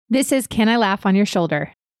This is Can I Laugh on Your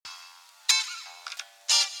Shoulder?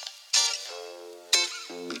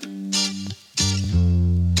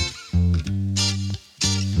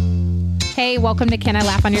 Hey, welcome to Can I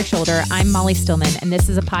Laugh on Your Shoulder? I'm Molly Stillman, and this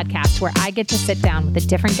is a podcast where I get to sit down with a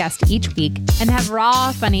different guest each week and have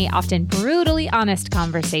raw, funny, often brutally honest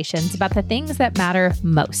conversations about the things that matter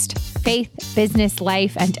most: faith, business,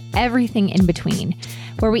 life, and everything in between,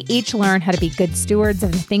 where we each learn how to be good stewards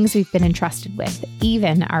of the things we've been entrusted with,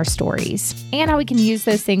 even our stories, and how we can use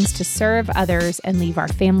those things to serve others and leave our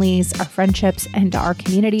families, our friendships, and our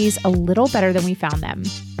communities a little better than we found them.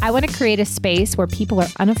 I want to create a space where people are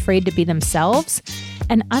unafraid to be themselves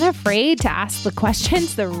and unafraid to ask the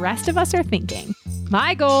questions the rest of us are thinking.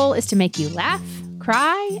 My goal is to make you laugh,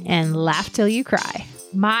 cry, and laugh till you cry.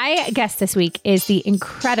 My guest this week is the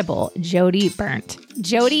incredible Jodie Berndt.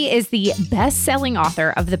 Jodie is the best-selling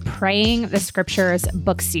author of the Praying the Scriptures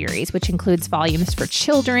book series, which includes volumes for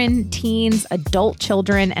children, teens, adult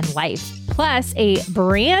children, and life, plus a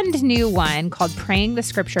brand new one called Praying the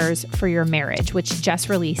Scriptures for Your Marriage, which just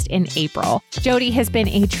released in April. Jodie has been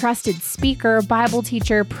a trusted speaker, Bible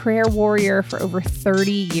teacher, prayer warrior for over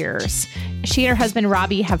 30 years. She and her husband,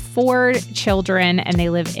 Robbie, have 4 children, and they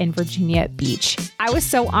live in Virginia Beach. I was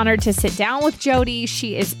so honored to sit down with Jodie.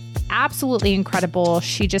 She is absolutely incredible.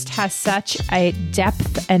 She just has such a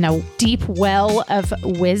depth and a deep well of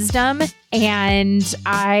wisdom. And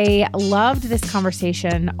I loved this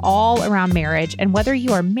conversation all around marriage. And whether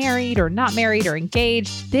you are married or not married or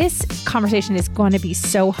engaged, this conversation is going to be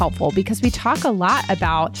so helpful because we talk a lot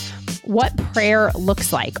about what prayer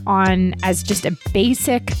looks like as just a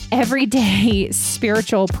basic, everyday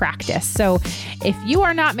spiritual practice. So if you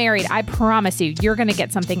are not married, I promise you, you're going to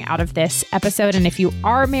get something out of this episode. And if you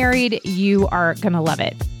are married, you are going to love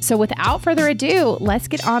it. So without further ado, let's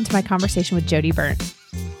get on to my conversation with Jodie Berndt.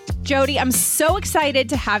 Jodie, I'm so excited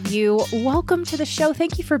to have you. Welcome to the show.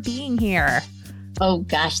 Thank you for being here. Oh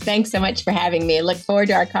gosh, thanks so much for having me. I look forward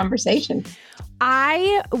to our conversation.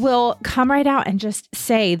 I will come right out and just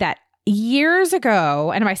say that years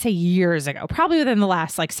ago, and if I say years ago, probably within the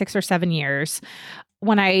last 6 or 7 years,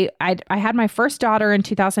 when I had my first daughter in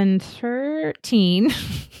 2013.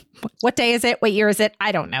 What day is it? What year is it?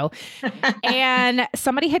 I don't know. And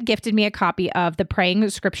somebody had gifted me a copy of the Praying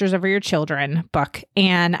the Scriptures Over Your Children book.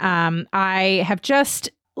 And I have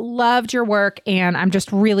just loved your work, and I'm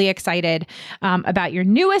just really excited about your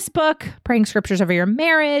newest book, Praying Scriptures Over Your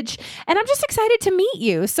Marriage. And I'm just excited to meet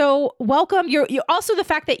you. So welcome. You also, the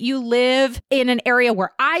fact that you live in an area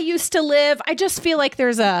where I used to live, I just feel like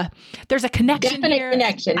there's a connection. Definite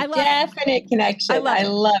connection. I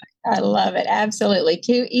love it. Absolutely.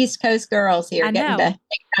 2 East Coast girls here getting to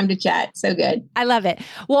take time to chat. So good. I love it.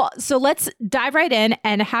 Well, so let's dive right in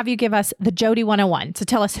and have you give us the Jodie 101. So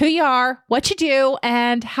tell us who you are, what you do,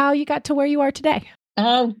 and how you got to where you are today.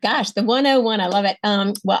 Oh gosh, the 101. I love it.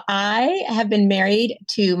 Well, I have been married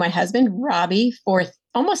to my husband, Robbie, for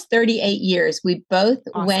almost 38 years. We both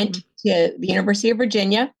went to the University of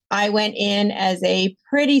Virginia. I went in as a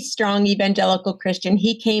pretty strong evangelical Christian.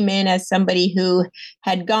 He came in as somebody who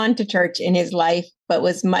had gone to church in his life, but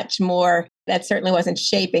was much more, that certainly wasn't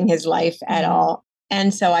shaping his life at all.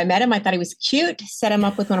 And so I met him. I thought he was cute, set him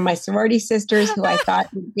up with one of my sorority sisters who I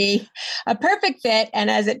thought would be a perfect fit. And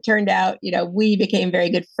as it turned out, we became very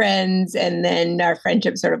good friends, and then our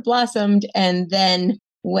friendship sort of blossomed. And then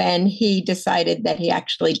when he decided that he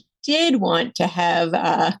actually did want to have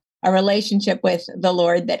a relationship with the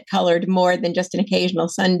Lord that colored more than just an occasional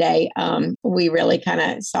Sunday, we really kind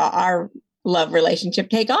of saw our love relationship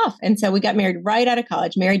take off. And so we got married right out of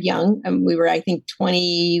college, married young. We were, I think,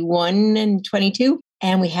 21 and 22.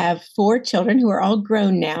 And we have 4 children who are all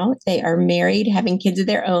grown now. They are married, having kids of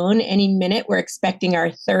their own. Any minute, we're expecting our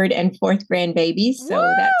 3rd and 4th grandbabies.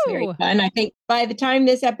 So That's very fun. I think by the time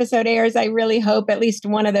this episode airs, I really hope at least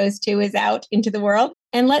one of those 2 is out into the world.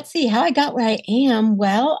 And let's see how I got where I am.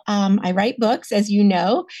 Well, I write books, as you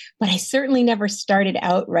know, but I certainly never started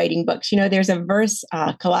out writing books. There's a verse,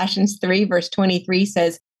 Colossians 3, verse 23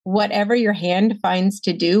 says, whatever your hand finds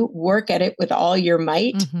to do, work at it with all your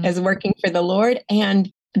might as working for the Lord.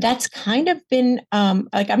 And that's kind of been I'm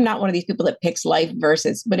not one of these people that picks life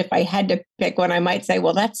verses, but if I had to pick one, I might say,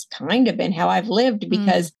 well, that's kind of been how I've lived,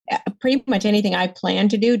 because pretty much anything I plan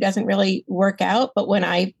to do doesn't really work out. But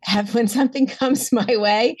when something comes my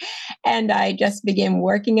way and I just begin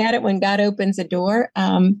working at it, when God opens a door,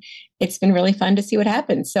 it's been really fun to see what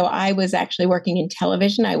happens. So I was actually working in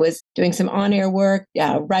television. I was doing some on-air work,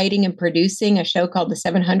 writing and producing a show called The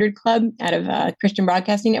 700 Club out of Christian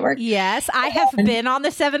Broadcasting Network. Yes, I have been on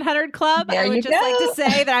the 700 Club. There I would you just like go. to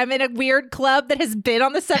say that I'm in a weird club that has been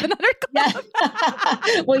on the 700 Club.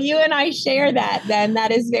 Yeah. Well, you and I share that, then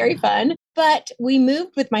that is very fun. But we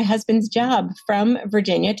moved with my husband's job from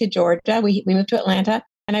Virginia to Georgia. We moved to Atlanta.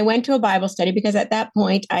 And I went to a Bible study because at that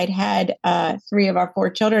point I'd had 3 of our 4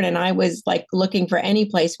 children, and I was like looking for any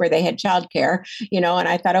place where they had childcare, and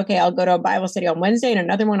I thought, okay, I'll go to a Bible study on Wednesday and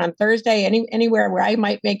another one on Thursday, anywhere where I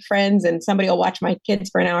might make friends and somebody will watch my kids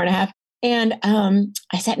for an hour and a half. And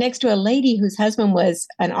I sat next to a lady whose husband was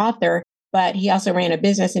an author, but he also ran a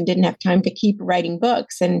business and didn't have time to keep writing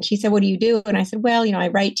books. And she said, "What do you do?" And I said, "Well, I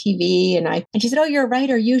write TV." And she said, "Oh, you're a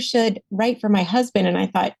writer. You should write for my husband." And I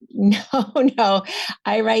thought, no,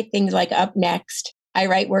 I write things like Up Next. I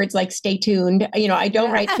write words like "stay tuned." I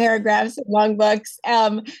don't write paragraphs of long books.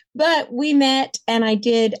 But we met and I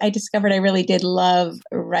discovered I really did love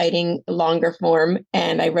writing longer form.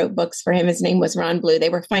 And I wrote books for him. His name was Ron Blue. They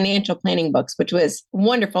were financial planning books, which was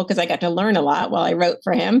wonderful because I got to learn a lot while I wrote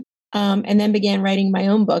for him. And then began writing my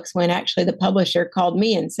own books when actually the publisher called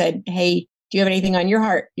me and said, "Hey, do you have anything on your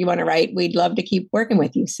heart you want to write? We'd love to keep working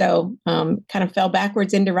with you." So kind of fell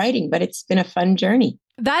backwards into writing, but it's been a fun journey.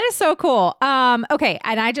 That is so cool. Okay.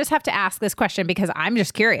 And I just have to ask this question because I'm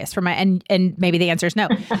just curious and maybe the answer is no.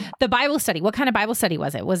 The Bible study, what kind of Bible study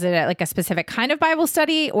was it? Was it like a specific kind of Bible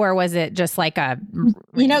study or was it just like a...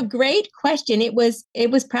 Great question. It was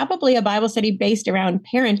probably a Bible study based around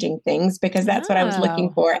parenting things because that's what I was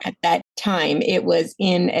looking for at that time. It was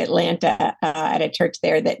in Atlanta at a church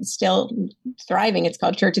there that's still thriving. It's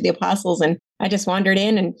called Church of the Apostles. And I just wandered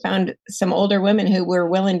in and found some older women who were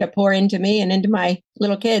willing to pour into me and into my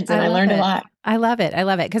little kids. And I learned a lot. I love it.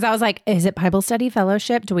 Because I was like, is it Bible study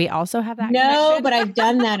fellowship? Do we also have that? No, connection? but I've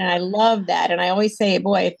done that and I love that. And I always say,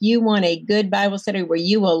 boy, if you want a good Bible study where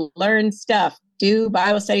you will learn stuff, do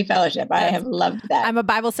Bible study fellowship. I have loved that. I'm a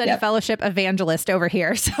Bible study fellowship evangelist over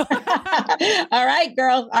here. So all right,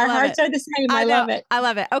 girl. Our hearts are the same. I love it. I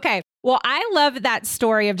love it. Okay. Well, I love that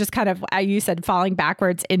story of just kind of, you said, falling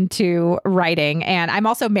backwards into writing. And I'm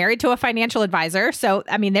also married to a financial advisor. So,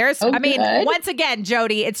 once again,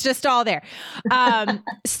 Jodie, it's just all there.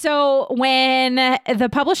 So when the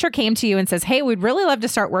publisher came to you and says, "Hey, we'd really love to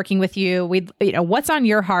start working with you. What's on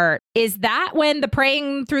your heart?" Is that when the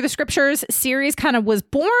Praying Through the Scriptures series kind of was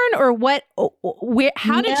born, or what?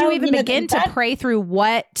 How did you even begin to pray through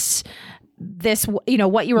what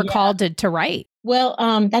you were called to write? Well,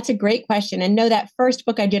 that's a great question. And no, that first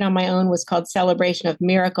book I did on my own was called Celebration of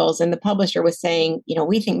Miracles. And the publisher was saying,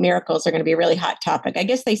 we think miracles are going to be a really hot topic. I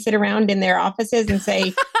guess they sit around in their offices and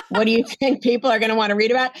say, "What do you think people are going to want to read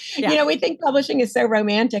about?" Yeah. We think publishing is so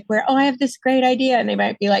romantic where, "Oh, I have this great idea." And they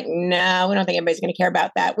might be like, "No, we don't think anybody's going to care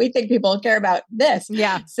about that. We think people care about this."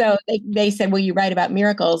 Yeah. So they said, "Will you write about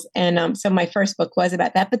miracles?" And so my first book was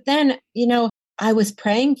about that. But then, I was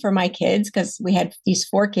praying for my kids because we had these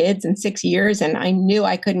 4 kids in 6 years and I knew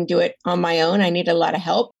I couldn't do it on my own. I needed a lot of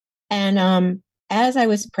help. And as I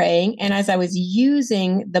was praying and as I was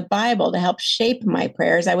using the Bible to help shape my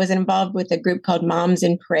prayers, I was involved with a group called Moms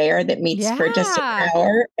in Prayer that meets for just an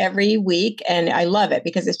hour every week. And I love it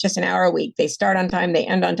because it's just an hour a week. They start on time, they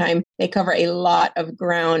end on time. They cover a lot of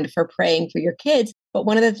ground for praying for your kids. But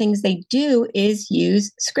one of the things they do is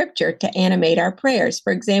use scripture to animate our prayers.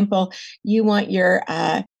 For example, you want your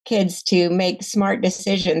kids to make smart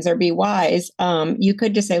decisions or be wise. You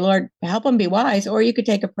could just say, "Lord, help them be wise." Or you could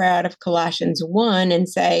take a prayer out of Colossians 1 and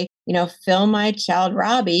say, "Fill my child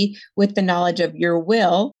Robbie with the knowledge of your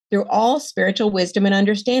will through all spiritual wisdom and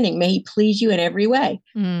understanding. May he please you in every way."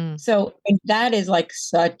 So that is like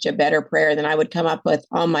such a better prayer than I would come up with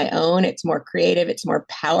on my own. It's more creative. It's more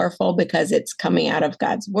powerful because it's coming out of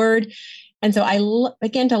God's word. And so I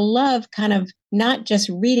began to love kind of not just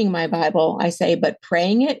reading my Bible, I say, but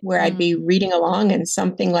praying it where I'd be reading along and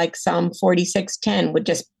something like Psalm 46:10 would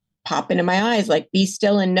just pop into my eyes, like, "Be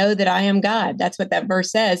still and know that I am God." That's what that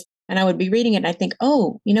verse says. And I would be reading it and I think,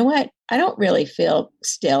 "Oh, you know what? I don't really feel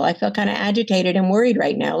still. I feel kind of agitated and worried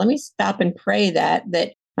right now. Let me stop and pray that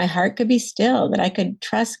my heart could be still, that I could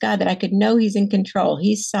trust God, that I could know he's in control.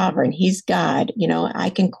 He's sovereign. He's God. I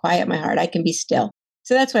can quiet my heart. I can be still."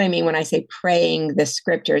 So that's what I mean when I say praying the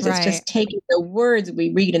scriptures. It's just taking the words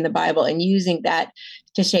we read in the Bible and using that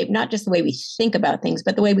to shape not just the way we think about things,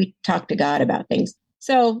 but the way we talk to God about things.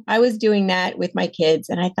 So I was doing that with my kids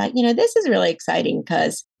and I thought, this is really exciting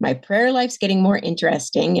because my prayer life's getting more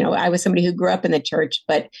interesting. I was somebody who grew up in the church,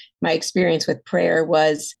 but my experience with prayer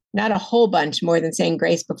was not a whole bunch more than saying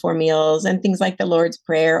grace before meals and things like the Lord's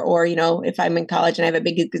Prayer. Or, if I'm in college and I have a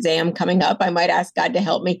big exam coming up, I might ask God to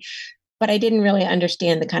help me. But I didn't really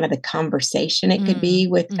understand the kind of the conversation it could be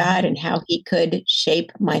with God and how he could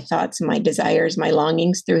shape my thoughts and my desires, my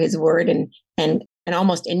longings through his word and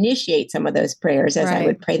almost initiate some of those prayers as I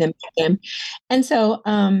would pray them to him. And so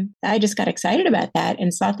I just got excited about that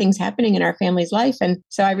and saw things happening in our family's life. And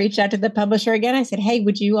so I reached out to the publisher again. I said, hey,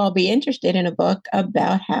 would you all be interested in a book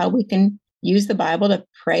about how we can use the Bible to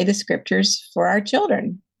pray the scriptures for our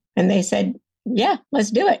children? And they said, yeah,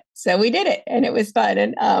 let's do it. So we did it. And it was fun.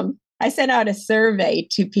 And I sent out a survey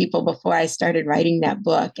to people before I started writing that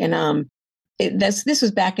book. And this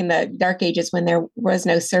was back in the dark ages when there was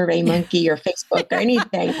no Survey Monkey or Facebook or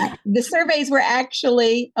anything. The surveys were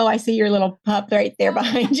actually, I see your little pup right there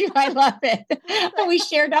behind you. I love it. We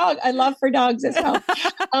share dog. I love for dogs as well.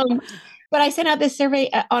 But I sent out this survey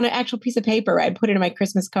on an actual piece of paper. I'd put it in my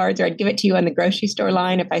Christmas cards, or I'd give it to you on the grocery store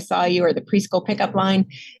line if I saw you, or the preschool pickup line.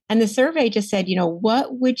 And the survey just said,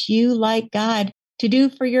 what would you like God to do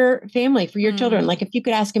for your family, for your children? Like if you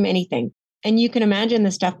could ask him anything. And you can imagine the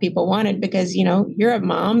stuff people wanted because, you're a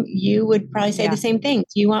mom, you would probably say the same things.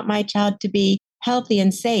 You want my child to be healthy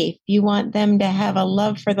and safe. You want them to have a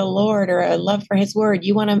love for the Lord or a love for his word.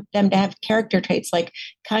 You want them to have character traits like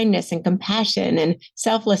kindness and compassion and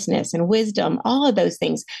selflessness and wisdom, all of those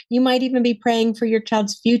things. You might even be praying for your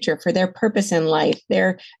child's future, for their purpose in life,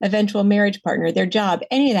 their eventual marriage partner, their job,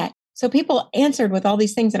 any of that. So people answered with all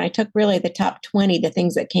these things. And I took really the top 20, the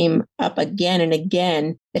things that came up again and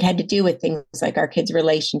again that had to do with things like our kids'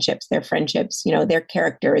 relationships, their friendships, their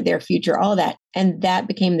character, their future, all that. And that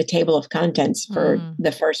became the table of contents for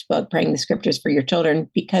the first book, Praying the Scriptures for Your Children,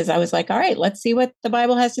 because I was like, all right, let's see what the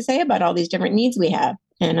Bible has to say about all these different needs we have.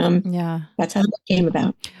 And that's how it came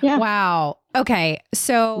about. Yeah. Wow. Okay.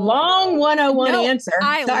 So long 101 answer.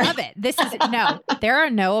 I love it. This is there are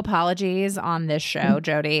no apologies on this show,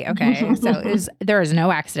 Jodie. Okay. So there is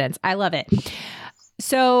no accidents. I love it.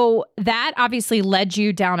 So that obviously led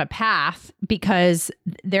you down a path because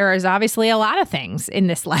there is obviously a lot of things in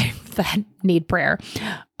this life that need prayer,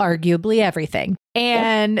 arguably everything.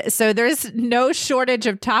 And so there's no shortage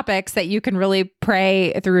of topics that you can really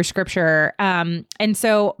pray through scripture. And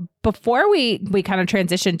so before we kind of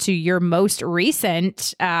transition to your most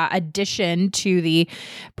recent addition to the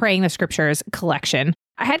Praying the Scriptures collection,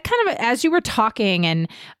 I had kind of, as you were talking and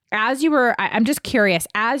as you were, I'm just curious,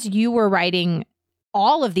 as you were writing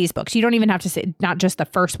all of these books, you don't even have to say not just the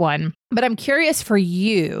first one, but I'm curious for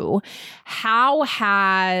you, how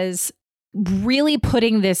has really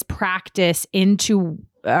putting this practice into,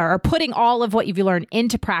 or putting all of what you've learned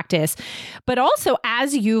into practice, but also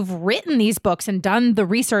as you've written these books and done the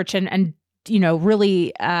research and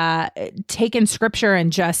really taken scripture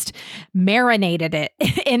and just marinated it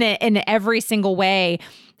in every single way,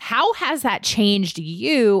 how has that changed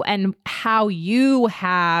you and how you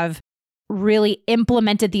have really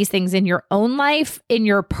implemented these things in your own life, in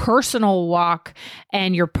your personal walk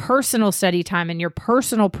and your personal study time and your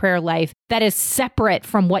personal prayer life that is separate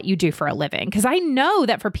from what you do for a living? Because I know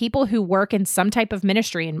that for people who work in some type of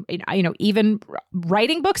ministry, and even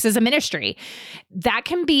writing books is a ministry, that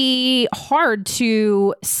can be hard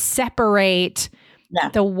to separate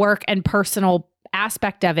the work and personal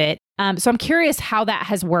aspect of it. So I'm curious how that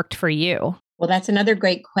has worked for you. Well, that's another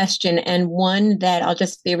great question, and one that I'll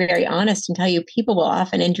just be very honest and tell you, people will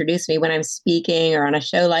often introduce me when I'm speaking or on a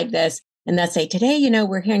show like this, and they'll say, today,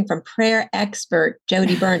 we're hearing from prayer expert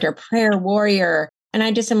Jodie Berndt or prayer warrior. And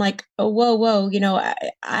I just am like, oh, whoa,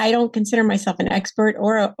 I don't consider myself an expert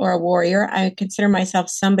or a warrior. I consider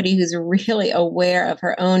myself somebody who's really aware of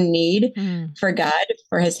her own need for God,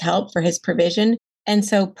 for his help, for his provision. And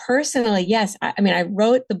so personally, yes, I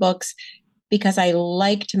wrote the books because I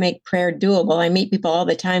like to make prayer doable. I meet people all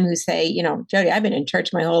the time who say, Jodie, I've been in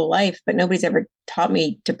church my whole life, but nobody's ever taught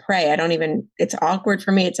me to pray. It's awkward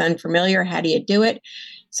for me. It's unfamiliar. How do you do it?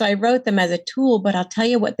 So I wrote them as a tool, but I'll tell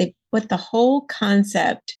you what the whole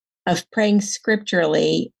concept of praying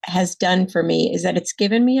scripturally has done for me is that it's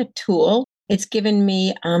given me a tool. It's given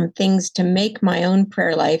me things to make my own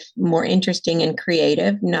prayer life more interesting and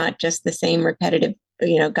creative, not just the same repetitive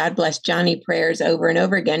God bless Johnny prayers over and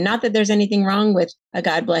over again. Not that there's anything wrong with a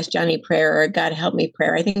God bless Johnny prayer or a God help me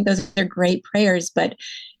prayer. I think those are great prayers, but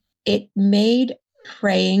it made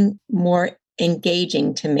praying more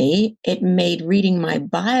engaging to me. It made reading my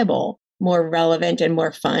Bible more relevant and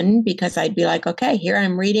more fun, because I'd be like, okay, here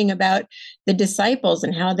I'm reading about the disciples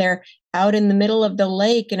and how they're out in the middle of the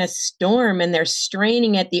lake in a storm and they're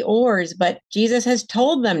straining at the oars, but Jesus has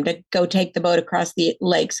told them to go take the boat across the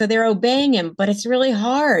lake. So they're obeying him, but it's really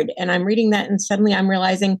hard. And I'm reading that and suddenly I'm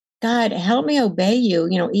realizing, God, help me obey you,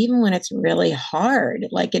 even when it's really hard.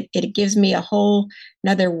 Like it gives me a whole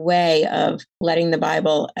another way of letting the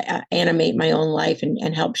Bible animate my own life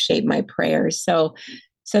and help shape my prayers. So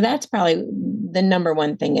that's probably the number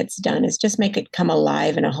one thing it's done, is just make it come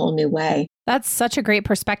alive in a whole new way. That's such a great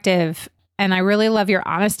perspective. And I really love your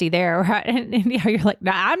honesty there. And you're like,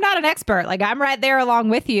 no, I'm not an expert. Like, I'm right there along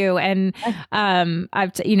with you. And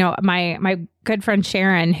my good friend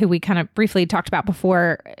Sharon, who we kind of briefly talked about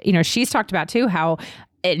before, she's talked about too, how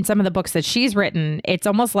in some of the books that she's written, it's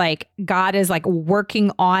almost like God is like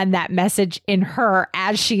working on that message in her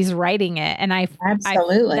as she's writing it. And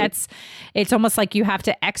absolutely, it's almost like you have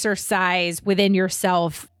to exercise within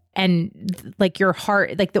yourself, and like your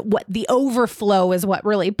heart, like the overflow is what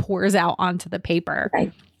really pours out onto the paper.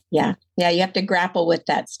 Right. Yeah. Yeah. You have to grapple with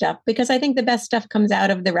that stuff, because I think the best stuff comes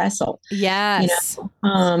out of the wrestle. Yes.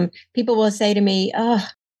 People will say to me, oh,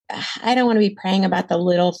 I don't want to be praying about the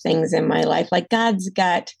little things in my life. Like, God's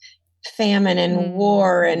got famine and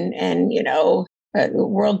war and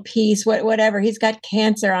world peace, whatever. He's got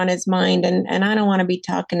cancer on his mind. And I don't want to be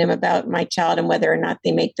talking to him about my child and whether or not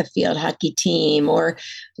they make the field hockey team, or,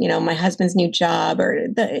 my husband's new job, or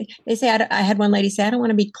they say, I had one lady say, I don't want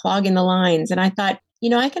to be clogging the lines. And I thought,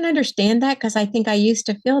 I can understand that, because I think I used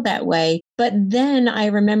to feel that way. But then I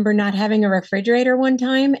remember not having a refrigerator one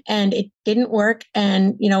time, and it didn't work.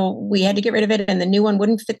 And, we had to get rid of it, and the new one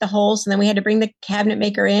wouldn't fit the hole. So then we had to bring the cabinet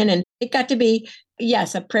maker in, and it got to be,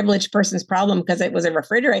 yes, a privileged person's problem because it was a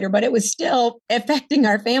refrigerator, but it was still affecting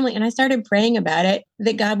our family. And I started praying about it,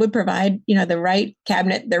 that God would provide, the right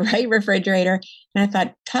cabinet, the right refrigerator. And I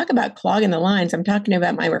thought, talk about clogging the lines. I'm talking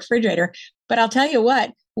about my refrigerator. But I'll tell you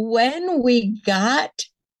what, when we got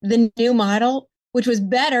the new model, which was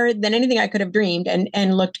better than anything I could have dreamed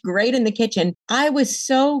and looked great in the kitchen, I was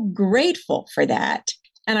so grateful for that.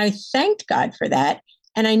 And I thanked God for that.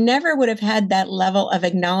 And I never would have had that level of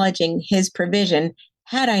acknowledging his provision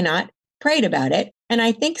had I not prayed about it. And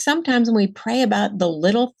I think sometimes when we pray about the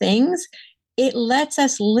little things, it lets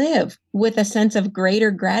us live with a sense of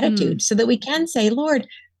greater gratitude so that we can say, Lord,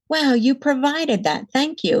 wow, you provided that.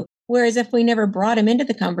 Thank you. Whereas if we never brought him into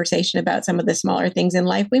the conversation about some of the smaller things in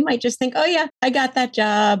life, we might just think, oh yeah, I got that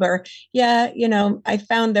job, or yeah, I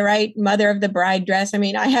found the right mother of the bride dress. I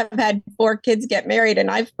mean, I have had 4 kids get married, and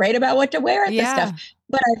I've prayed about what to wear at this stuff.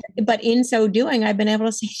 But in so doing, I've been able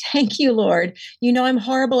to say, thank you, Lord. I'm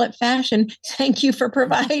horrible at fashion. Thank you for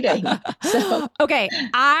providing. So okay,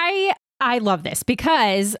 I love this,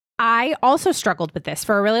 because I also struggled with this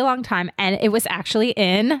for a really long time. And it was actually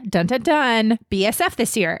in BSF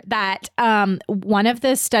this year that one of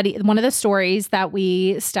the stories that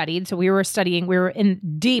we studied. So we were in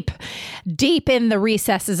deep in the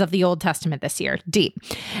recesses of the Old Testament this year, deep.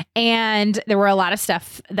 And there were a lot of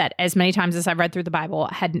stuff that, as many times as I've read through the Bible,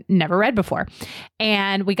 I had never read before.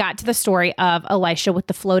 And we got to the story of Elisha with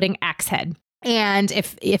the floating axe head. And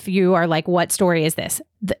if you are like, what story is this?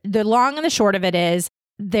 The long and the short of it is,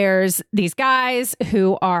 there's these guys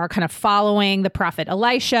who are kind of following the prophet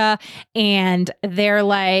Elisha, and they're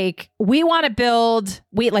like, we want to build,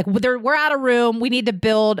 we're out of room. We need to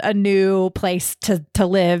build a new place to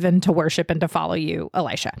live and to worship and to follow you,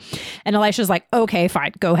 Elisha. And Elisha's like, okay,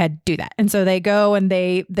 fine, go ahead, do that. And so they go and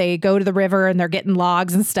they go to the river, and they're getting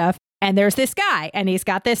logs and stuff. And there's this guy, and he's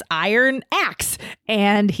got this iron axe,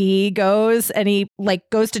 and he goes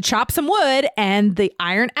to chop some wood, and the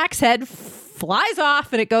iron axe head flies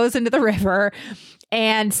off, and it goes into the river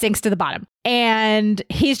and sinks to the bottom. And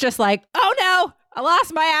he's just like, oh no, I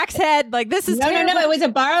lost my axe head. Like, this is terrible. No, it was a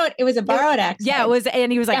borrowed axe head. It was.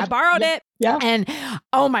 And he was like, I borrowed it. Yeah. And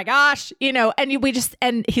oh my gosh,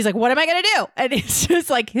 and he's like, what am I going to do? And it's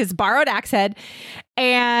just like his borrowed axe head.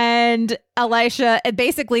 And Elisha,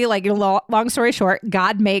 basically, like, long story short,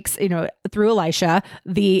 God makes, through Elisha,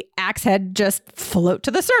 the axe head just float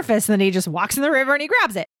to the surface. And then he just walks in the river and he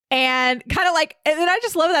grabs it. And kind of like, and then I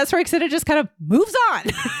just love that story, because it just kind of moves on.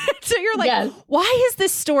 So you're like, yes, why is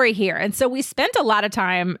this story here? And so we spent a lot of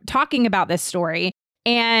time talking about this story.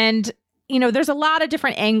 And, there's a lot of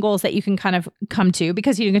different angles that you can kind of come to,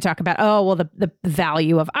 because you can talk about, oh, well, the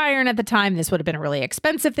value of iron at the time, this would have been a really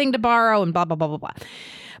expensive thing to borrow, and blah, blah, blah, blah, blah.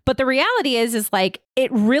 But the reality is like, it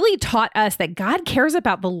really taught us that God cares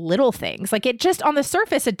about the little things. Like, it just, on the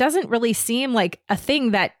surface, it doesn't really seem like a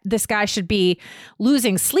thing that this guy should be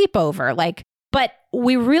losing sleep over. Like, But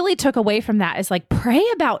we really took away from that is like, pray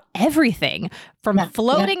about everything from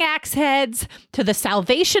floating axe heads to the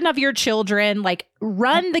salvation of your children, like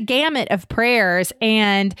run the gamut of prayers.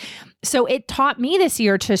 And so it taught me this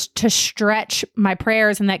year to stretch my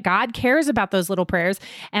prayers and that God cares about those little prayers.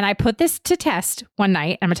 And I put this to test one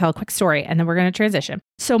night. I'm going to tell a quick story and then we're going to transition.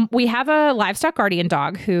 So we have a livestock guardian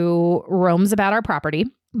dog who roams about our property.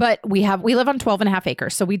 But we live on 12.5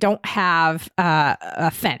 acres, so we don't have a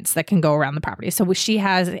fence that can go around the property. So she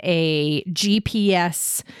has a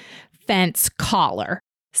GPS fence collar.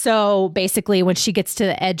 So basically, when she gets to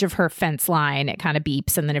the edge of her fence line, it kind of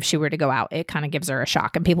beeps. And then if she were to go out, it kind of gives her a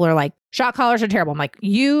shock. And people are like, shock collars are terrible. I'm like,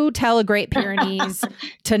 you tell a Great Pyrenees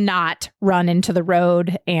to not run into the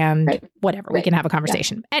road and whatever. We can have a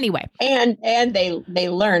conversation. Yeah. Anyway. And they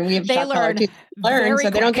learn. We have shock collars to learn so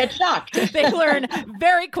they don't get shocked. They learn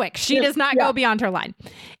very quick. She does not go beyond her line.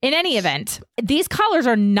 In any event, these collars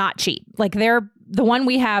are not cheap. Like the one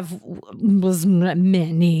we have was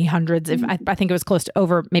many hundreds. I think it was close to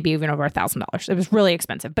over, maybe even over $1,000. It was really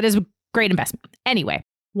expensive, but it's a great investment. Anyway,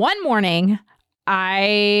 one morning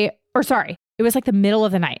it was like the middle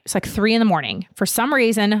of the night. It's like 3 a.m. For some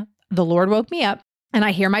reason, the Lord woke me up and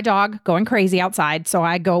I hear my dog going crazy outside. So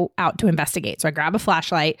I go out to investigate. So I grab a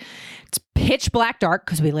flashlight. It's pitch black dark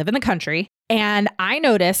because we live in the country. And I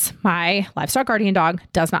notice my livestock guardian dog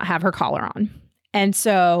does not have her collar on. And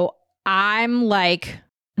so I'm like,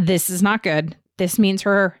 this is not good. This means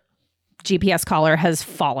her GPS collar has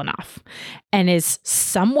fallen off and is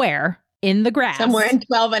somewhere in the grass. Somewhere in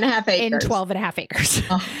 12.5 acres. In 12.5 acres.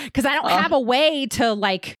 Because I don't have a way to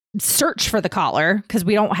like search for the collar because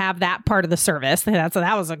we don't have that part of the service. That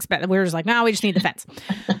was expensive. We were just like, no, we just need the fence.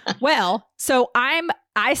 Well, so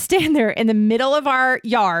I stand there in the middle of our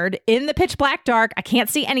yard in the pitch black dark. I can't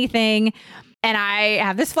see anything. And I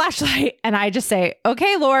have this flashlight and I just say,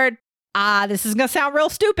 okay, Lord, this is going to sound real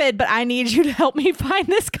stupid, but I need you to help me find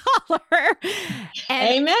this collar.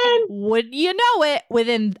 And amen. Would you know it,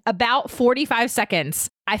 within about 45 seconds,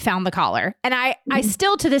 I found the collar. And I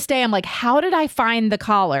still to this day, I'm like, how did I find the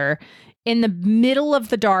collar in the middle of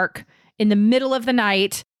the dark, in the middle of the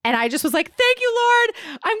night? And I just was like, thank you, Lord.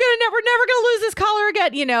 We're never going to lose this collar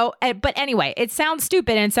again, But anyway, it sounds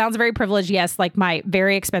stupid and it sounds very privileged. Yes, like my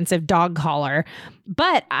very expensive dog collar.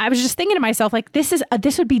 But I was just thinking to myself, like, this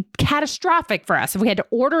would be catastrophic for us if we had to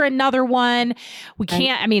order another one. We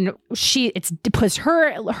can't. I mean, it puts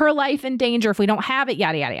her life in danger if we don't have it.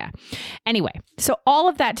 Yada yada yada. Anyway, so all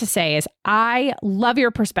of that to say is, I love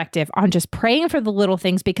your perspective on just praying for the little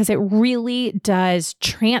things because it really does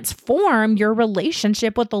transform your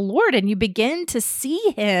relationship with the Lord, and you begin to see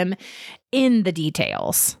Him in the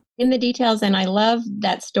details. And I love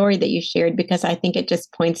that story that you shared because I think it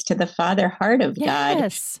just points to the Father heart of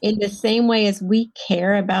God. In the same way as we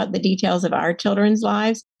care about the details of our children's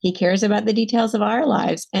lives, He cares about the details of our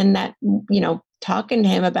lives. And that, talking to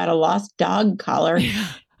Him about a lost dog collar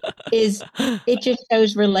it just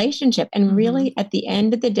shows relationship. And really, at the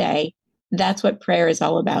end of the day, that's what prayer is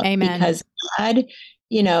all about. Amen. Because God,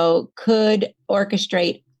 could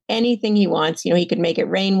orchestrate anything He wants. He could make it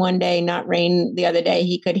rain one day, not rain the other day.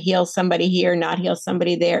 He could heal somebody here, not heal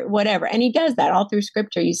somebody there, whatever. And He does that all through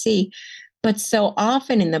Scripture, you see. But so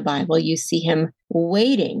often in the Bible, you see Him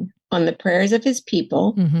waiting on the prayers of His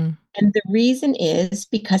people. Mm-hmm. And the reason is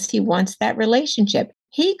because He wants that relationship.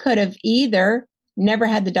 He could have either never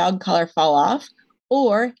had the dog collar fall off,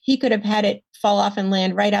 or He could have had it fall off and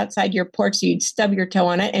land right outside your porch so you'd stub your toe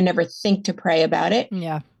on it and never think to pray about it.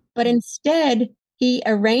 Yeah. But instead, He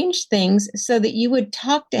arranged things so that you would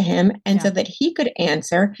talk to Him and so that He could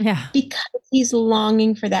answer because He's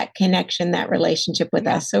longing for that connection, that relationship with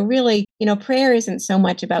us. So really, prayer isn't so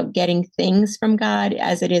much about getting things from God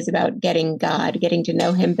as it is about getting God, getting to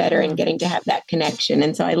know Him better and getting to have that connection.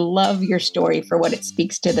 And so I love your story for what it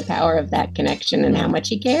speaks to the power of that connection and how much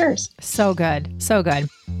He cares. So good. So good.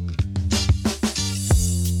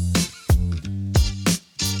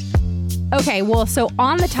 Okay, well, so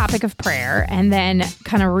on the topic of prayer and then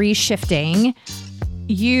kind of reshifting,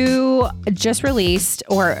 you just released,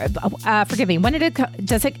 or forgive me, when did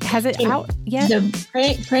it, has it out yet?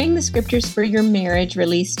 Praying the Scriptures for Your Marriage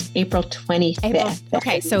released April 25th.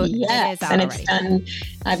 Okay, so yes, it is out and already. It's done.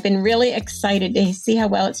 I've been really excited to see how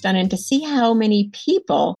well it's done and to see how many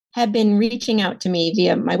people have been reaching out to me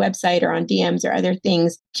via my website or on DMs or other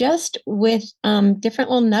things, just with different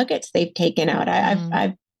little nuggets they've taken out.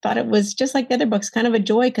 I've thought it was just like the other books, kind of a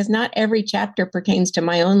joy, because not every chapter pertains to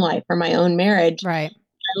my own life or my own marriage. Right.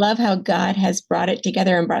 I love how God has brought it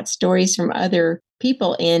together and brought stories from other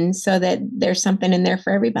people in so that there's something in there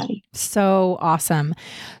for everybody. So awesome.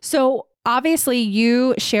 So obviously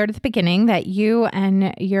you shared at the beginning that you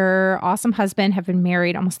and your awesome husband have been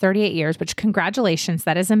married almost 38 years, which congratulations.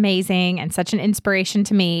 That is amazing and such an inspiration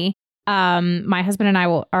to me. My husband and I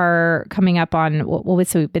are coming up on,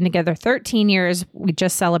 so we've been together 13 years. We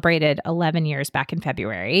just celebrated 11 years back in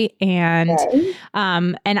February. And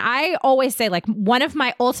I always say, like, one of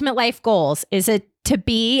my ultimate life goals is to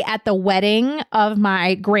be at the wedding of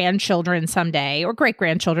my grandchildren someday, or great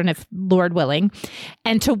grandchildren, if Lord willing,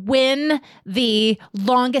 and to win the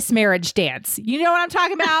longest marriage dance. You know what I'm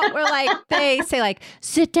talking about? Where like they say, like,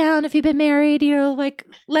 sit down if you've been married, like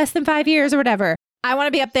less than 5 years or whatever. I want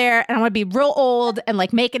to be up there and I want to be real old and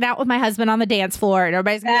like making out with my husband on the dance floor, and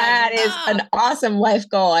everybody's gonna that is an awesome life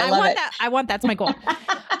goal. I love it. That's my goal.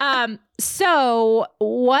 So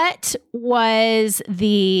what was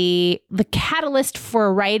the catalyst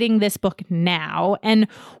for writing this book now? And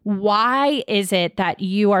why is it that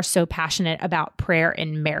you are so passionate about prayer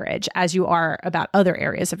in marriage as you are about other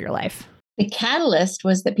areas of your life? The catalyst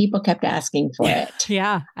was that people kept asking for it.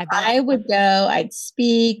 Yeah, I would go, I'd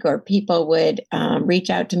speak, or people would reach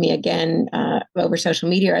out to me again over social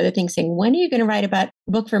media or other things saying, when are you going to write about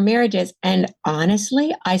a book for marriages? And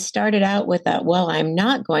honestly, I started out with I'm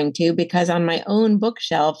not going to, because on my own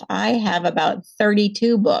bookshelf, I have about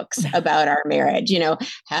 32 books about our marriage.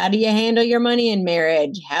 How do you handle your money in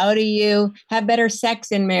marriage? How do you have better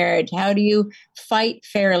sex in marriage? How do you fight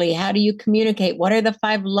fairly? How do you communicate? What are the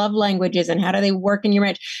 5 love languages and how do they work in your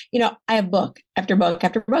marriage? I have book after book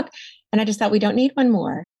after book. And I just thought we don't need one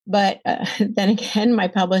more. But then again, my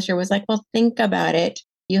publisher was like, well, think about it.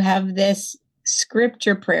 You have this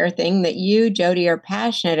scripture prayer thing that you, Jodie, are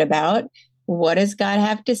passionate about. What does God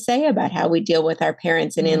have to say about how we deal with our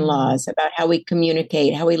parents and in-laws, about how we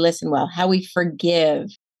communicate, how we listen well, how we forgive,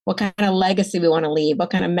 what kind of legacy we want to leave,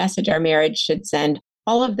 what kind of message our marriage should send?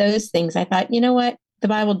 All of those things. I thought, you know what? The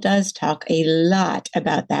Bible does talk a lot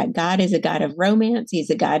about that. God is a God of romance. He's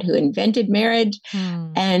a God who invented marriage.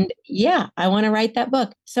 And yeah, I want to write that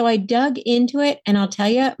book. So I dug into it, and I'll tell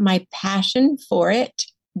you, my passion for it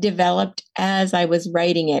developed as I was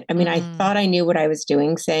writing it. I mean, I thought I knew what I was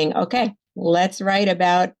doing, saying, okay, let's write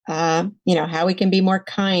about, how we can be more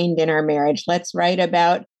kind in our marriage. Let's write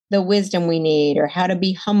about the wisdom we need, or how to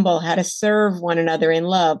be humble, how to serve one another in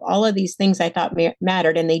love. All of these things I thought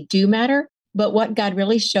mattered, and they do matter. But what God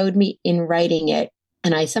really showed me in writing it,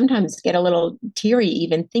 and I sometimes get a little teary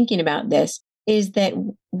even thinking about this, is that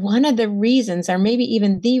one of the reasons, or maybe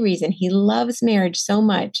even the reason he loves marriage so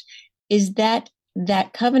much, is that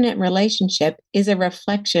covenant relationship is a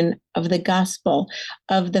reflection of the gospel,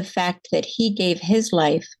 of the fact that he gave his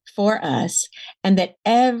life for us, and that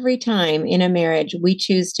every time in a marriage we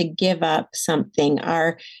choose to give up something,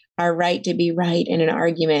 our right to be right in an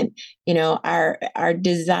argument, our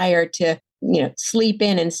desire to sleep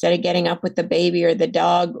in instead of getting up with the baby or the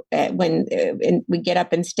dog when we get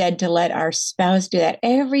up instead to let our spouse do that.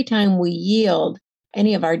 Every time we yield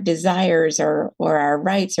any of our desires or our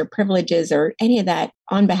rights or privileges or any of that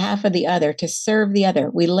on behalf of the other, to serve the other,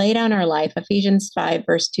 we lay down our life. Ephesians 5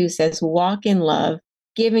 verse 2 says, walk in love,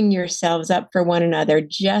 giving yourselves up for one another,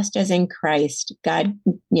 just as in Christ, God,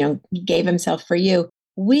 gave himself for you.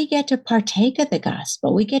 We get to partake of the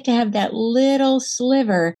gospel. We get to have that little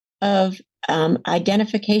sliver of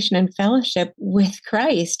identification and fellowship with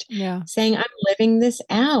Christ, saying, I'm living this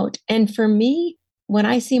out. And for me, when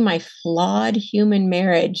I see my flawed human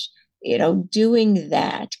marriage, doing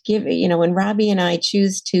that, when Robbie and I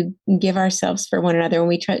choose to give ourselves for one another, when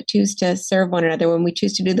we choose to serve one another, when we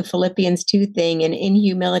choose to do the Philippians 2 thing and in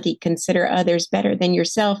humility consider others better than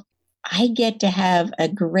yourself, I get to have a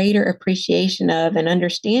greater appreciation of and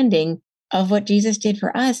understanding of what Jesus did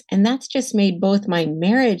for us. And that's just made both my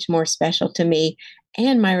marriage more special to me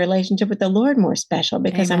and my relationship with the Lord more special,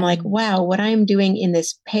 because I'm like, wow, what I'm doing in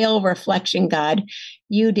this pale reflection, God,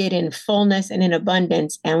 you did in fullness and in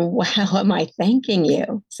abundance. And wow, am I thanking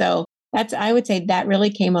you? So I would say that really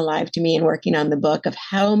came alive to me in working on the book, of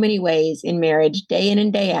how many ways in marriage, day in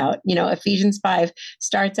and day out. Ephesians 5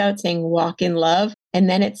 starts out saying, walk in love. And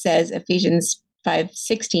then it says, Ephesians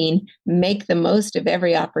 5:16, make the most of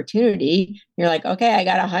every opportunity. You're like, okay, I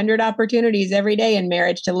got 100 opportunities every day in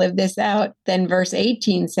marriage to live this out. Then verse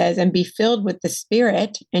 18 says, and be filled with the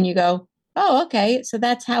Spirit. And you go, oh, okay. So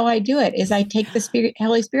that's how I do it, is I take the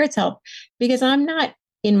Holy Spirit's help, because I'm not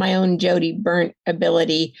in my own Jodie Berndt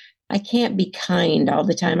ability. I can't be kind all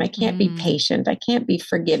the time. I can't be patient. I can't be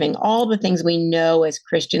forgiving. All the things we know as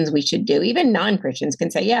Christians we should do. Even non-Christians can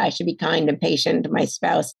say, yeah, I should be kind and patient to my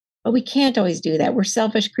spouse. But we can't always do that. We're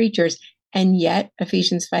selfish creatures. And yet,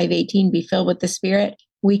 Ephesians 5:18, be filled with the Spirit,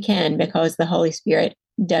 we can, because the Holy Spirit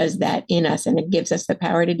does that in us, and it gives us the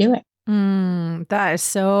power to do it. That is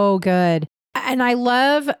so good. And I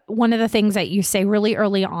love one of the things that you say really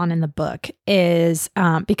early on in the book is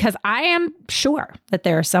because I am sure that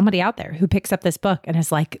there is somebody out there who picks up this book and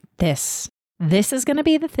is like, this is going to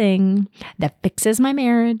be the thing that fixes my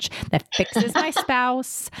marriage, that fixes my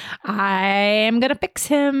spouse. I am going to fix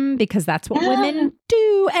him because that's what women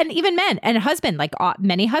do. And even men and husband, like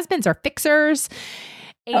many husbands are fixers.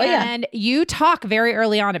 And you talk very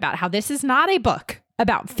early on about how this is not a book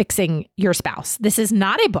about fixing your spouse. This is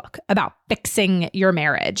not a book about fixing your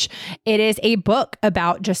marriage. It is a book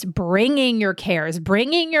about just bringing your cares,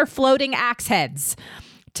 bringing your floating axe heads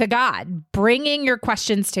to God, bringing your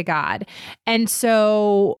questions to God. And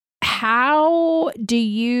so how do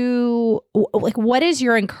you, like, what is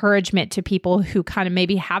your encouragement to people who kind of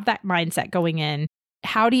maybe have that mindset going in?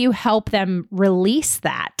 How do you help them release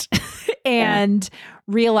that and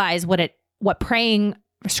realize what praying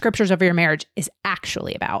scriptures over your marriage is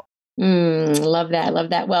actually about? Love that.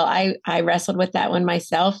 Love that. Well, I wrestled with that one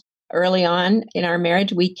myself early on in our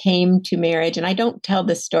marriage. We came to marriage, and I don't tell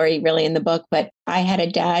this story really in the book, but I had a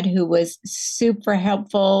dad who was super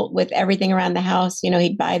helpful with everything around the house. You know,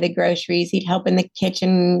 he'd buy the groceries, he'd help in the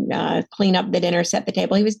kitchen, clean up the dinner, set the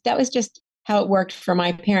table. That was just how it worked for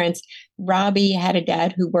my parents. Robbie had a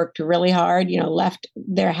dad who worked really hard, left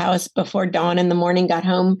their house before dawn in the morning, got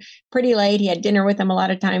home pretty late. He had dinner with them a lot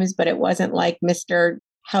of times, but it wasn't like Mr.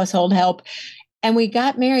 Household Help. And we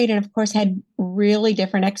got married and of course had really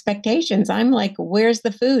different expectations. I'm like, where's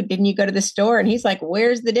the food? Didn't you go to the store? And he's like,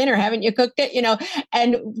 where's the dinner? Haven't you cooked it?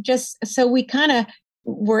 And just, so we kind of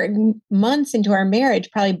were months into our marriage,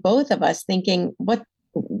 probably both of us thinking,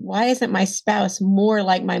 why isn't my spouse more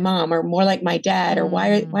like my mom or more like my dad? Or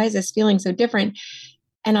why is this feeling so different?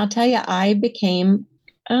 And I'll tell you, I'll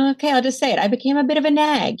just say it. I became a bit of a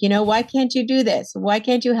nag. Why can't you do this? Why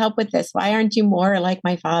can't you help with this? Why aren't you more like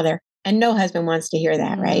my father? And no husband wants to hear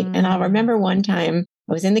that, right? And I'll remember one time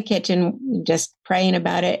I was in the kitchen just praying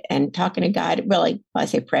about it and talking to God. Really, I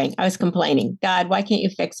say praying. I was complaining. God, why can't you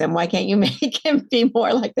fix him? Why can't you make him be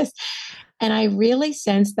more like this? And I really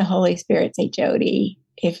sensed the Holy Spirit say, Jodie,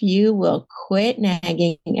 if you will quit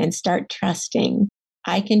nagging and start trusting,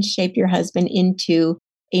 I can shape your husband into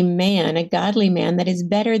a godly man that is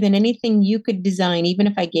better than anything you could design, even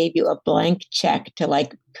if I gave you a blank check to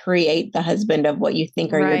create the husband of what you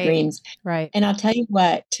think are your dreams. Right. And I'll tell you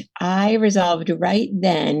what, I resolved right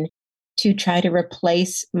then to try to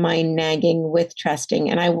replace my nagging with trusting.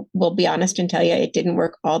 And I will be honest and tell you, it didn't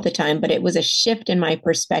work all the time, but it was a shift in my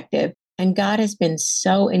perspective. And God has been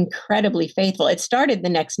so incredibly faithful. It started the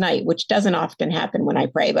next night, which doesn't often happen when I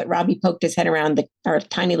pray, but Robbie poked his head around our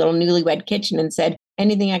tiny little newlywed kitchen and said,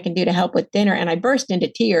 anything I can do to help with dinner. And I burst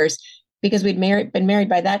into tears because we'd been married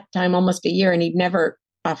by that time almost a year, and he'd never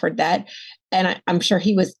offered that. And I'm sure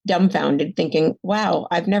he was dumbfounded thinking, wow,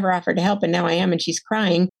 I've never offered to help. And now I am. And she's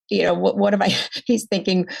crying. What am I, he's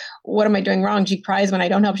thinking, what am I doing wrong? She cries when I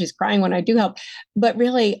don't help. She's crying when I do help. But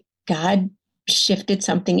really, God shifted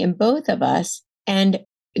something in both of us and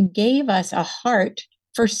gave us a heart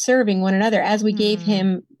for serving one another as we gave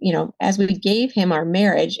him, our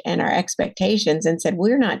marriage and our expectations and said,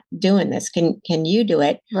 we're not doing this. Can you do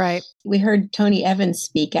it? Right. We heard Tony Evans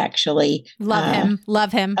speak, actually. Love him.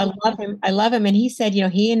 I love him. And he said,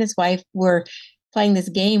 he and his wife were playing this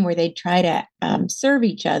game where they'd try to serve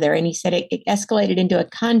each other. And he said it escalated into a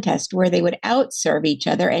contest where they would outserve each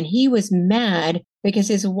other. And he was mad because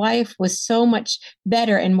his wife was so much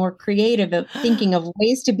better and more creative of thinking of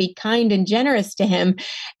ways to be kind and generous to him.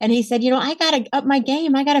 And he said, I got to up my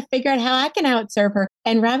game. I got to figure out how I can outserve her.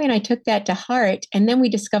 And Robbie and I took that to heart. And then I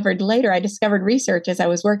discovered research as I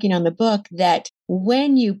was working on the book that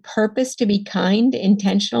when you purpose to be kind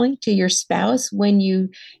intentionally to your spouse, when you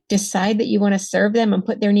decide that you want to serve them and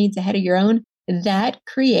put their needs ahead of your own, that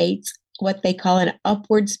creates what they call an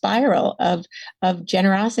upward spiral of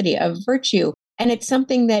generosity, of virtue. And it's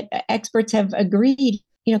something that experts have agreed,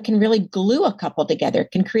 can really glue a couple together,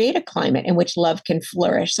 can create a climate in which love can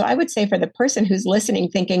flourish. So I would say for the person who's listening,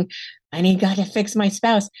 thinking, I need God to fix my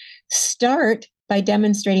spouse, start by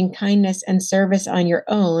demonstrating kindness and service on your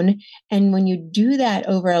own. And when you do that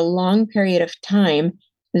over a long period of time,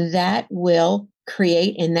 that will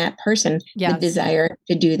create in that person the desire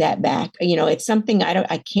to do that back. It's something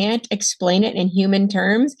I can't explain it in human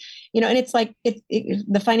terms, and it's like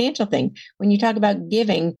the financial thing. When you talk about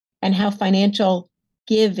giving and how financial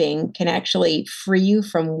giving can actually free you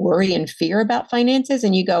from worry and fear about finances,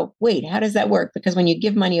 and you go, wait, how does that work? Because when you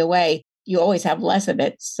give money away, you always have less of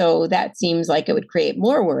it. So that seems like it would create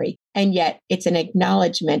more worry. And yet it's an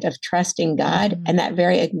acknowledgement of trusting God. And that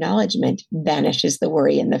very acknowledgement banishes the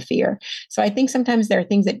worry and the fear. So I think sometimes there are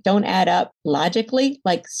things that don't add up logically,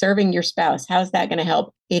 like serving your spouse. How's that going to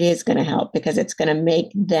help? It is going to help because it's going to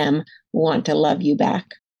make them want to love you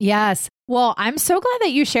back. Yes. Well, I'm so glad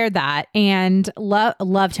that you shared that, and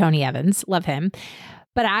love Tony Evans, love him.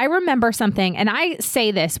 But I remember something, and I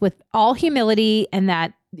say this with all humility, and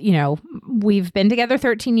that, we've been together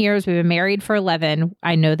 13 years. We've been married for 11.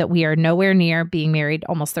 I know that we are nowhere near being married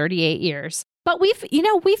almost 38 years. But we've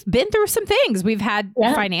been through some things. We've had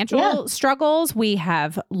financial struggles. We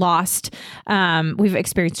have lost, we've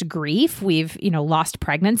experienced grief. We've, lost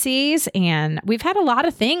pregnancies, and we've had a lot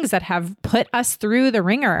of things that have put us through the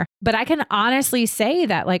ringer. But I can honestly say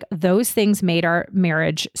that like those things made our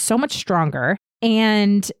marriage so much stronger.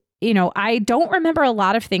 And, I don't remember a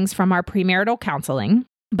lot of things from our premarital counseling,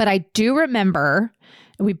 but I do remember,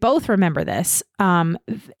 we both remember this,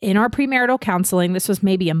 in our premarital counseling. This was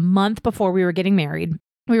maybe a month before we were getting married.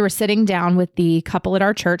 We were sitting down with the couple at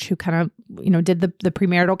our church who kind of, did the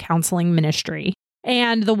premarital counseling ministry.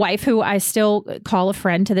 And the wife, who I still call a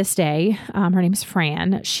friend to this day, her name's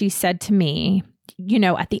Fran, she said to me,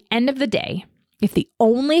 at the end of the day, if the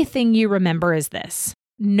only thing you remember is this,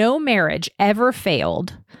 no marriage ever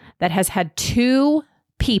failed that has had two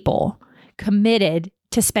people committed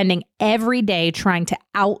to spending every day trying to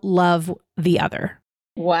outlove the other.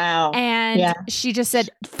 Wow. And she just said,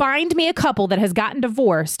 find me a couple that has gotten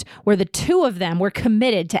divorced where the two of them were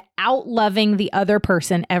committed to outloving the other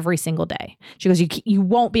person every single day. She goes, you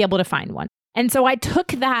won't be able to find one. And so I took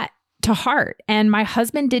that to heart, and my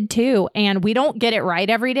husband did too. And we don't get it right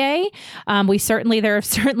every day. There are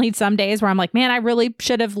certainly some days where I'm like, man, I really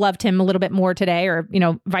should have loved him a little bit more today, or,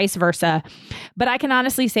 vice versa. But I can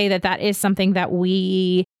honestly say that is something that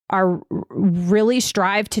we are really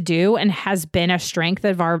strive to do and has been a strength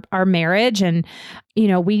of our marriage. And,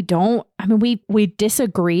 we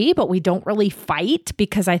disagree, but we don't really fight,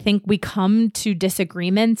 because I think we come to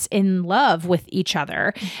disagreements in love with each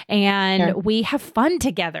other, and we have fun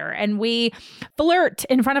together, and we flirt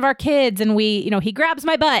in front of our kids, and he grabs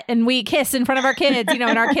my butt and we kiss in front of our kids, and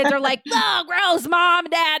our kids are like, oh, gross, mom,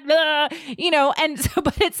 dad, and so,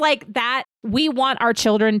 but it's like that. We want our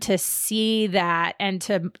children to see that and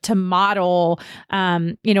to model,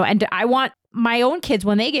 and I want my own kids,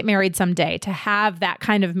 when they get married someday, to have that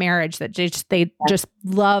kind of marriage that just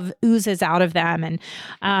love oozes out of them.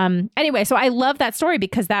 And anyway, so I love that story,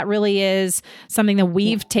 because that really is something that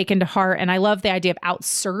we've taken to heart. And I love the idea of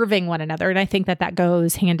outserving one another. And I think that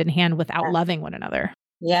goes hand in hand with outloving one another.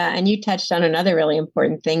 Yeah. And you touched on another really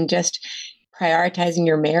important thing, just prioritizing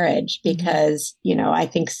your marriage, because, I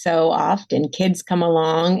think so often kids come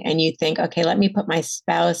along and you think, okay, let me put my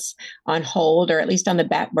spouse on hold, or at least on the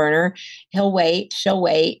back burner. He'll wait, she'll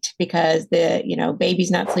wait, because the,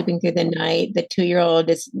 baby's not sleeping through the night. The 2-year-old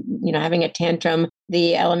is, having a tantrum.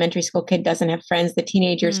 The elementary school kid doesn't have friends. The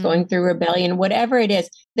teenager's going through rebellion, whatever it is.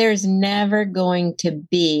 There's never going to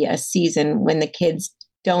be a season when the kids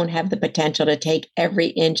don't have the potential to take every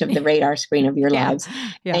inch of the radar screen of your lives.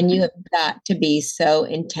 Yeah. And you have got to be so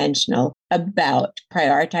intentional about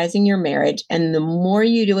prioritizing your marriage. And the more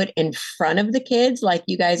you do it in front of the kids, like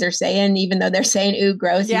you guys are saying, even though they're saying, ooh,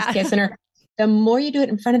 gross, he's kissing her, the more you do it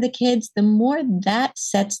in front of the kids, the more that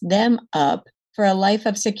sets them up for a life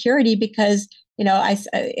of security. Because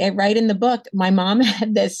I write in the book, my mom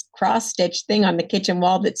had this cross-stitch thing on the kitchen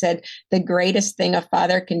wall that said, the greatest thing a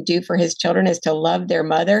father can do for his children is to love their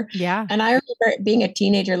mother. Yeah. And I remember being a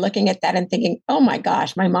teenager looking at that and thinking, oh my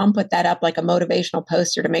gosh, my mom put that up like a motivational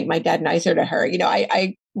poster to make my dad nicer to her.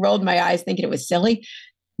 I rolled my eyes thinking it was silly.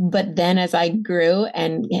 But then as I grew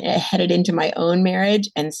and headed into my own marriage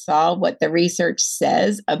and saw what the research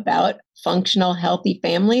says about functional, healthy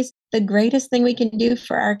families, the greatest thing we can do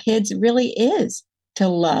for our kids really is to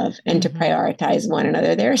love and to prioritize one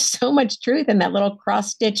another. There's so much truth in that little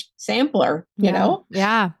cross-stitch sampler, you know?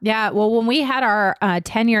 Yeah. Well, when we had our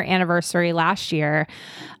 10-year anniversary last year,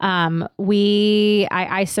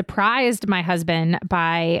 I surprised my husband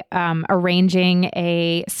by arranging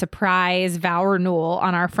a surprise vow renewal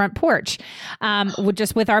on our front porch,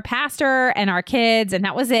 just with our pastor and our kids, and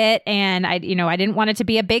that was it. And I didn't want it to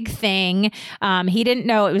be a big thing. He didn't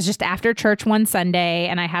know. It was just after church one Sunday,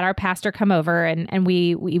 and I had our pastor come over, and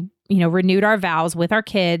we renewed our vows with our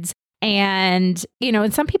kids. And,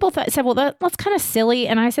 and some people said, well, that's kind of silly.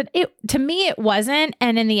 And I said, to me, it wasn't.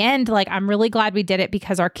 And in the end, I'm really glad we did it,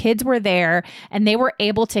 because our kids were there and they were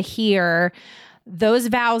able to hear those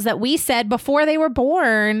vows that we said before they were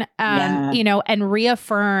born, and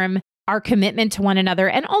reaffirm our commitment to one another.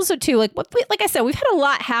 And also too, like I said, we've had a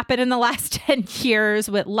lot happen in the last 10 years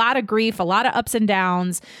with a lot of grief, a lot of ups and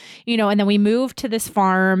downs, and then we moved to this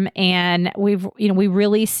farm, and we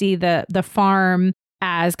really see the farm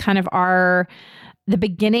as kind of the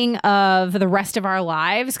beginning of the rest of our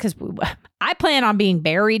lives. Cause I plan on being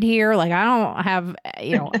buried here. Like I don't have,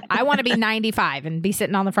 I want to be 95 and be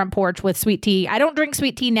sitting on the front porch with sweet tea. I don't drink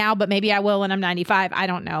sweet tea now, but maybe I will when I'm 95. I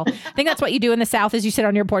don't know. I think that's what you do in the South is you sit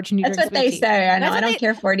on your porch and you drink sweet tea. That's what they say. I know. I don't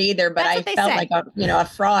care for it either, but I felt like a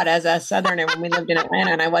fraud as a Southerner when we lived in Atlanta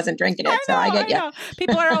and I wasn't drinking it. I get you.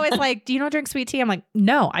 People are always like, do you not drink sweet tea? I'm like,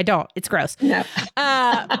 no, I don't. It's gross. No.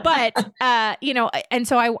 And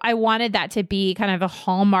so I wanted that to be kind of a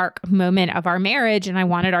hallmark moment of our marriage. And I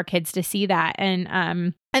wanted our kids to see that.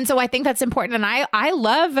 And so I think that's important. And I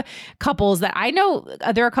love couples that I know.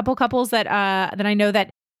 There are a couple couples that I know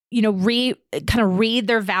that, read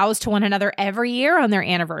their vows to one another every year on their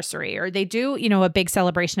anniversary, or they do, a big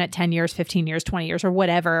celebration at 10 years, 15 years, 20 years, or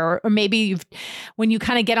whatever. Or maybe when you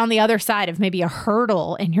kind of get on the other side of maybe a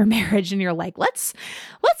hurdle in your marriage and you're like, let's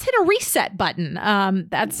hit a reset button.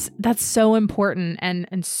 That's so important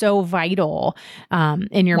and so vital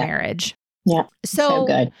in your marriage. Yeah. So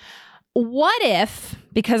good. What if,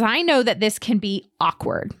 because I know that this can be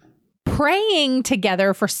awkward, praying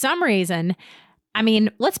together for some reason. I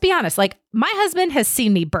mean, let's be honest, like my husband has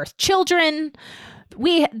seen me birth children.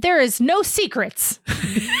 There is no secrets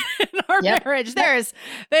in our marriage.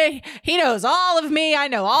 He knows all of me. I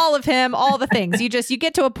know all of him, all the things. You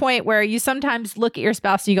get to a point where you sometimes look at your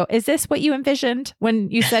spouse and you go, is this what you envisioned when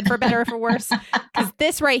you said for better or for worse? Because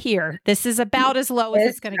this right here, this is about as low as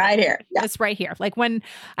it's going to get. Right here. Yep. This right here. Like when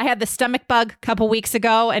I had the stomach bug a couple weeks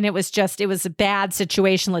ago and it was a bad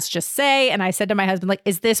situation, let's just say. And I said to my husband, like,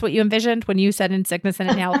 is this what you envisioned when you said in sickness and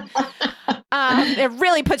in health? It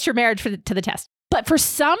really puts your marriage to the test. But for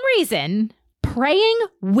some reason, praying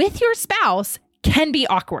with your spouse can be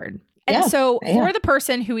awkward. And for the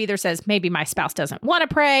person who either says, maybe my spouse doesn't want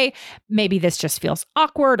to pray, maybe this just feels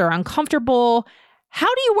awkward or uncomfortable,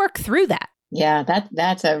 how do you work through that? Yeah,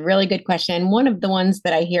 that's a really good question. One of the ones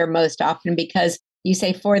that I hear most often, because you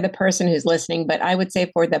say for the person who's listening, but I would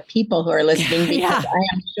say for the people who are listening, because I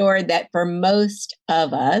am sure that for most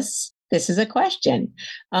of us, this is a question.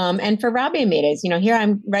 And for Robbie and me, it is, here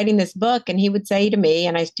I'm writing this book and he would say to me,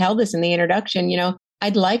 and I tell this in the introduction,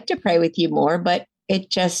 I'd like to pray with you more, but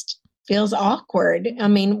it just feels awkward. I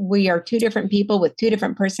mean, we are two different people with two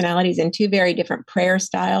different personalities and two very different prayer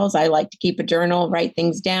styles. I like to keep a journal, write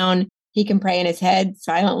things down. He can pray in his head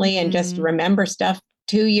silently and just remember stuff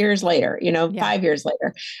 2 years later, 5 years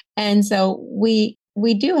later. And so we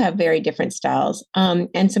do have very different styles.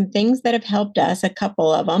 And some things that have helped us, a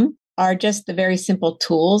couple of them, are just the very simple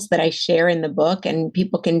tools that I share in the book, and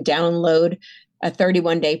people can download a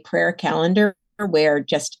 31-day prayer calendar where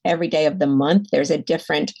just every day of the month, there's a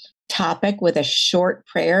different topic with a short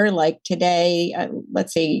prayer. Like today,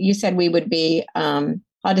 let's see, you said we would be,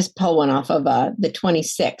 I'll just pull one off of the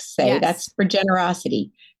 26th, say that's for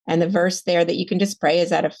generosity. And the verse there that you can just pray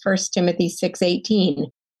is out of 1 Timothy 6:18.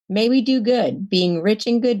 May we do good, being rich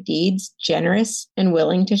in good deeds, generous and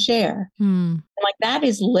willing to share. Like that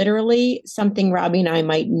is literally something Robbie and I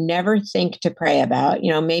might never think to pray about.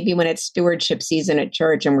 Maybe when it's stewardship season at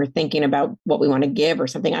church and we're thinking about what we want to give or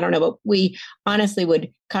something. I don't know, but we honestly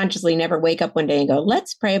would consciously never wake up one day and go,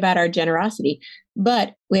 let's pray about our generosity.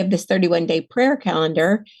 But we have this 31-day prayer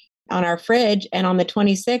calendar on our fridge. And on the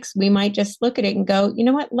 26th, we might just look at it and go, you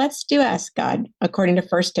know what, let's do ask God, according to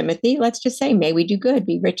 1 Timothy, let's just say, may we do good,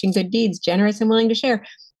 be rich in good deeds, generous and willing to share.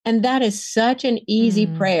 And that is such an easy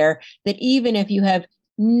prayer that even if you have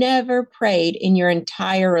never prayed in your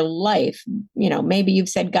entire life, maybe you've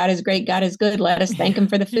said, God is great, God is good, let us thank him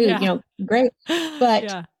for the food, great.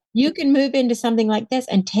 But you can move into something like this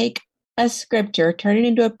and take a scripture, turn it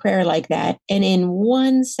into a prayer like that. And in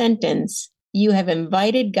one sentence, you have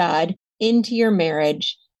invited God into your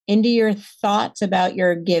marriage, into your thoughts about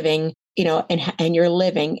your giving, and your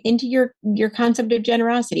living, into your concept of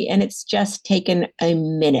generosity. And it's just taken a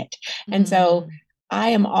minute. And so I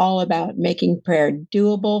am all about making prayer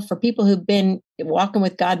doable for people who've been walking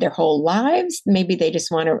with God their whole lives. Maybe they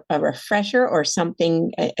just want a refresher or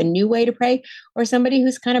something, a new way to pray, or somebody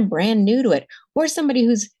who's kind of brand new to it, or somebody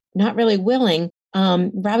who's not really willing.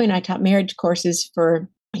 Robbie and I taught marriage courses for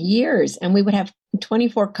years, and we would have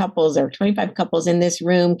 24 couples or 25 couples in this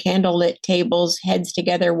room, candlelit tables, heads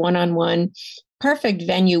together, one-on-one, perfect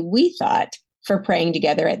venue, we thought, for praying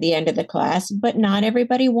together at the end of the class, but not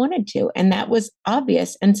everybody wanted to. And that was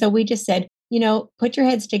obvious. And so we just said, put your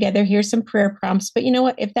heads together. Here's some prayer prompts. But you know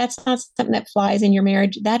what? If that's not something that flies in your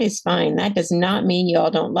marriage, that is fine. That does not mean you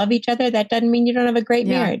all don't love each other. That doesn't mean you don't have a great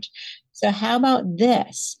marriage. So how about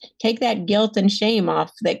this? Take that guilt and shame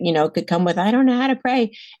off that, could come with, I don't know how to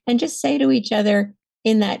pray, and just say to each other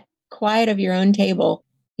in that quiet of your own table,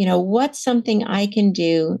 what's something I can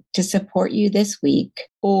do to support you this week?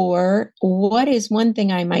 Or what is one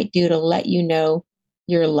thing I might do to let you know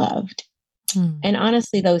you're loved? And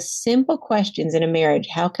honestly, those simple questions in a marriage,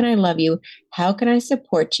 how can I love you? How can I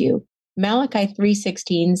support you? Malachi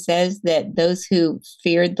 3:16 says that those who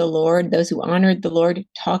feared the Lord, those who honored the Lord,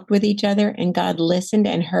 talked with each other, and God listened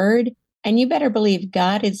and heard. And you better believe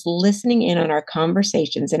God is listening in on our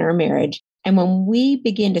conversations in our marriage. And when we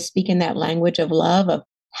begin to speak in that language of love, of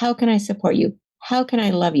how can I support you? How can I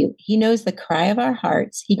love you? He knows the cry of our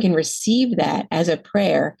hearts. He can receive that as a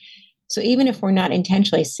prayer. So even if we're not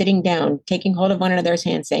intentionally sitting down, taking hold of one another's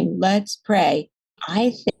hands, saying, let's pray,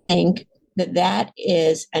 I think that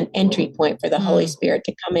is an entry point for the Holy Spirit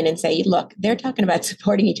to come in and say, look, they're talking about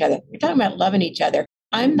supporting each other. They're talking about loving each other.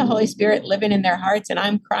 I'm the Holy Spirit living in their hearts, and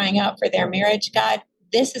I'm crying out for their marriage. God,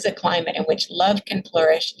 this is a climate in which love can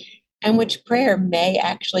flourish and which prayer may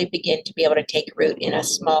actually begin to be able to take root in a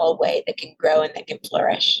small way that can grow and that can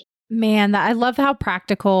flourish. Man, I love how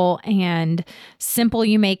practical and simple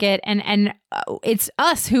you make it. And it's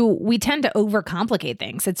us who we tend to overcomplicate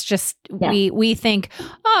things. It's just, we think,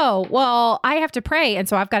 oh, well, I have to pray. And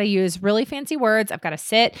so I've got to use really fancy words. I've got to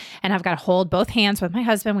sit and I've got to hold both hands with my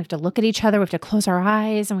husband. We have to look at each other. We have to close our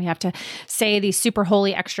eyes and we have to say these super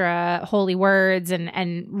holy, extra holy words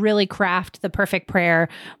and really craft the perfect prayer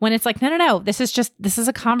when it's like, no. This is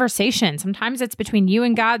a conversation. Sometimes it's between you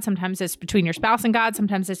and God. Sometimes it's between your spouse and God.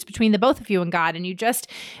 Sometimes it's between the both of you and God, and you just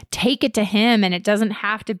take it to him, and it doesn't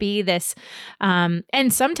have to be this.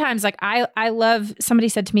 And sometimes, like I love, somebody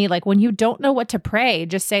said to me, like, when you don't know what to pray,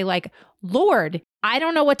 just say like, Lord, I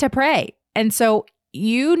don't know what to pray. And so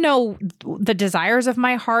you know the desires of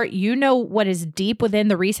my heart. You know what is deep within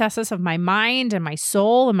the recesses of my mind and my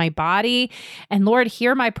soul and my body. And Lord,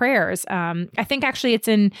 hear my prayers. I think actually it's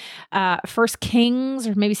in First Kings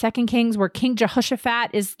or maybe Second Kings where King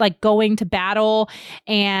Jehoshaphat is like going to battle.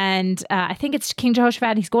 And I think it's King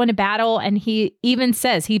Jehoshaphat. He's going to battle. And he even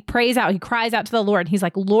says, he cries out to the Lord. He's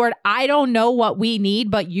like, Lord, I don't know what we need,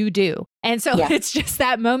 but you do. And so it's just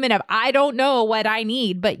that moment of, I don't know what I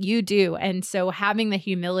need, but you do. And so having the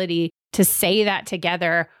humility to say that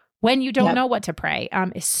together when you don't know what to pray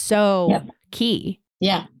is so key.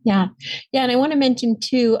 Yeah. And I want to mention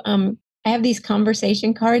too, I have these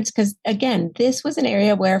conversation cards because again, this was an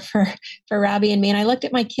area where for Robbie and me, and I looked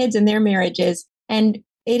at my kids and their marriages, and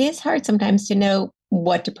it is hard sometimes to know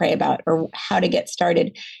what to pray about or how to get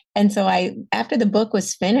started. And so after the book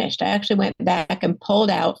was finished, I actually went back and pulled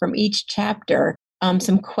out from each chapter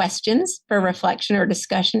some questions for reflection or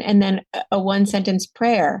discussion, and then a one-sentence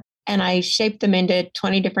prayer. And I shaped them into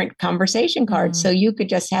 20 different conversation cards. So you could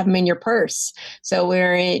just have them in your purse. So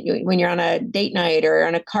when you're on a date night or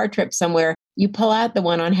on a car trip somewhere, you pull out the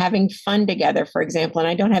one on having fun together, for example. And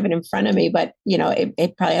I don't have it in front of me, but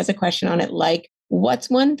it probably has a question on it like, what's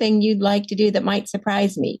one thing you'd like to do that might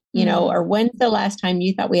surprise me? Or when's the last time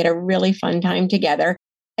you thought we had a really fun time together?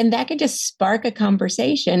 And that could just spark a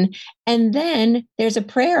conversation. And then there's a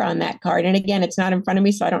prayer on that card. And again, it's not in front of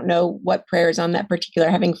me, so I don't know what prayer is on that particular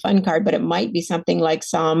having fun card, but it might be something like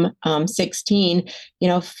Psalm 16,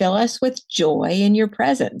 fill us with joy in your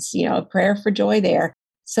presence, a prayer for joy there,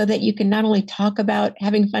 so that you can not only talk about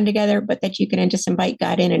having fun together, but that you can just invite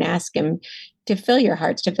God in and ask him to fill your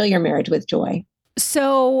hearts, to fill your marriage with joy.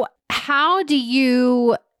 So how do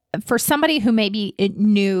you, for somebody who may be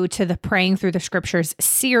new to the Praying Through the Scriptures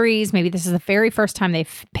series, maybe this is the very first time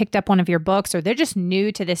they've picked up one of your books, or they're just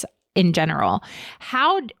new to this in general,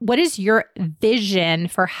 what is your vision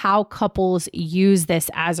for how couples use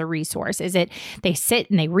this as a resource? Is it they sit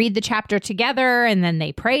and they read the chapter together and then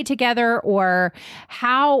they pray together, or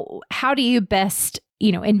how do you best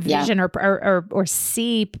envision or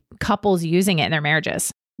see couples using it in their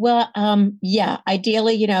marriages? Well,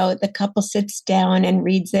 ideally, the couple sits down and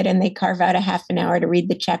reads it, and they carve out a half an hour to read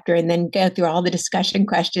the chapter and then go through all the discussion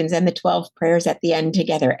questions and the 12 prayers at the end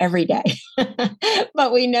together every day.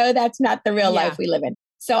 But we know that's not the real life we live in.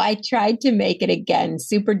 So I tried to make it, again,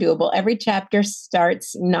 super doable. Every chapter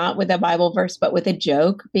starts not with a Bible verse, but with a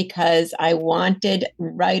joke, because I wanted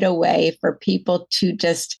right away for people to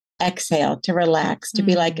just exhale, to relax, to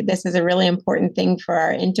be like, this is a really important thing for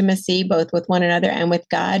our intimacy, both with one another and with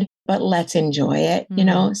God, but let's enjoy it,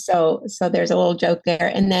 So there's a little joke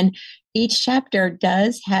there. And then each chapter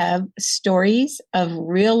does have stories of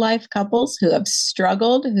real life couples who have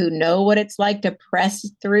struggled, who know what it's like to press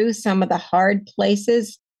through some of the hard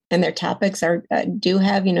places. And their topics are do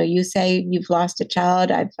have, you say you've lost a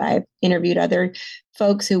child. I've interviewed other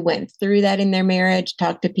folks who went through that in their marriage,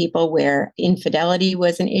 talked to people where infidelity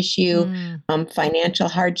was an issue, financial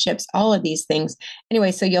hardships, all of these things.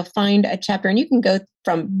 Anyway, so you'll find a chapter and you can go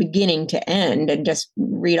from beginning to end and just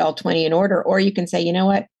read all 20 in order, or you can say, you know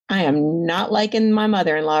what? I am not liking my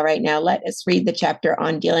mother-in-law right now. Let us read the chapter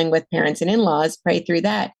on dealing with parents and in-laws, pray through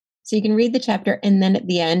that. So you can read the chapter. And then at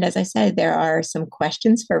the end, as I said, there are some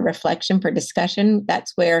questions for reflection, for discussion.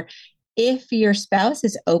 That's where if your spouse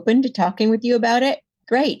is open to talking with you about it,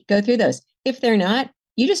 great, go through those. If they're not,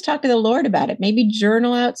 you just talk to the Lord about it. Maybe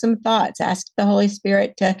journal out some thoughts, ask the Holy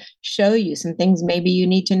Spirit to show you some things maybe you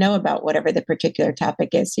need to know about whatever the particular topic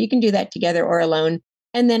is. So you can do that together or alone.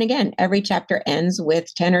 And then again, every chapter ends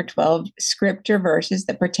with 10 or 12 scripture verses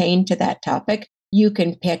that pertain to that topic. You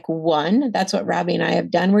can pick one. That's what Robbie and I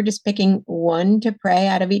have done. We're just picking one to pray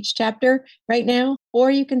out of each chapter right now.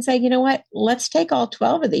 Or you can say, you know what, let's take all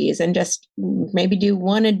 12 of these and just maybe do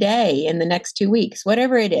one a day in the next 2 weeks,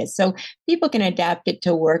 whatever it is. So people can adapt it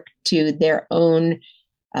to work to their own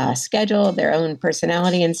schedule, their own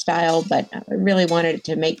personality and style. But I really wanted it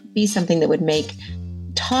to be something that would make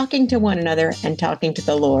talking to one another and talking to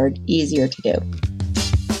the Lord easier to do.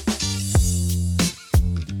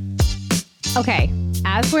 Okay,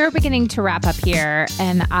 as we're beginning to wrap up here,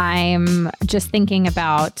 and I'm just thinking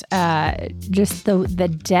about just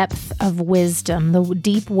the depth of wisdom, the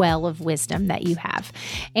deep well of wisdom that you have.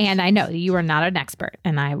 And I know you are not an expert,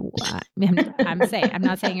 and I'm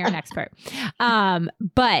not saying you're an expert,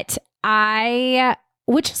 but I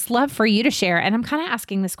would just love for you to share. And I'm kind of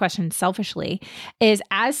asking this question selfishly, is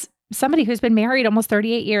as somebody who's been married almost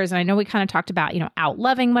 38 years, and I know we kind of talked about, out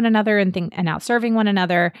loving one another and out serving one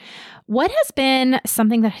another. What has been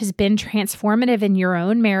something that has been transformative in your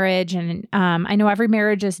own marriage? And I know every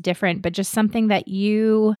marriage is different, but just something that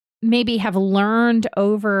you maybe have learned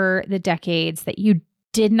over the decades that you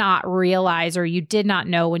did not realize or you did not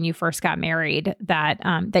know when you first got married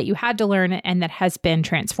that you had to learn and that has been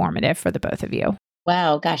transformative for the both of you.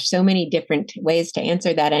 Wow, gosh, so many different ways to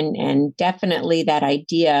answer that. And definitely that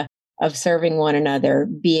idea of serving one another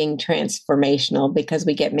being transformational, because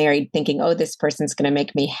we get married thinking, oh, this person's going to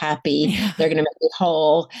make me happy. Yeah. They're going to make me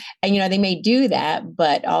whole. And, they may do that,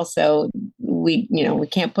 but also we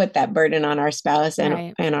can't put that burden on our spouse and,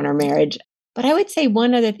 right. and on our marriage. But I would say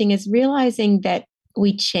one other thing is realizing that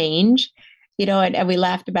we change, and we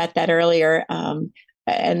laughed about that earlier.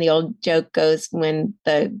 And the old joke goes, when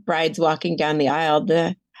the bride's walking down the aisle,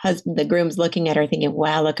 the groom's looking at her thinking,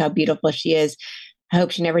 wow, look how beautiful she is. I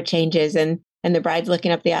hope she never changes. And the bride's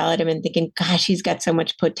looking up the aisle at him and thinking, gosh, he's got so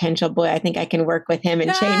much potential. Boy, I think I can work with him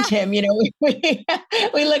and change him.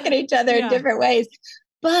 We look at each other in different ways.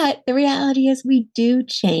 But the reality is we do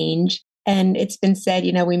change. And it's been said,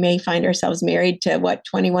 we may find ourselves married to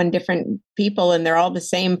 21 different people, and they're all the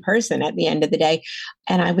same person at the end of the day.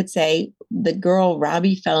 And I would say the girl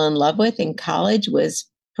Robbie fell in love with in college was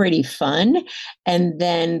pretty fun. And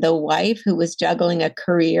then the wife who was juggling a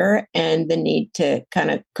career and the need to kind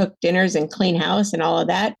of cook dinners and clean house and all of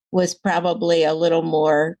that was probably a little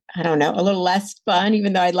more, a little less fun,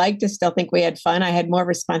 even though I'd like to still think we had fun. I had more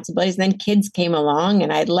responsibilities. Then kids came along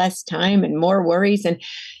and I had less time and more worries.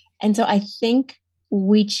 And so I think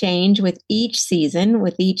we change with each season,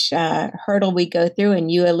 with each hurdle we go through. And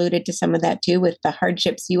you alluded to some of that too, with the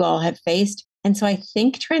hardships you all have faced. And so I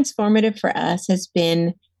think transformative for us has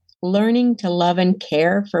been learning to love and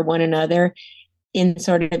care for one another in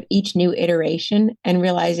sort of each new iteration, and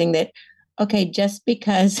realizing that, okay, just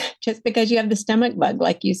because you have the stomach bug,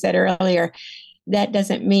 like you said earlier, that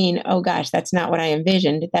doesn't mean, oh gosh, that's not what I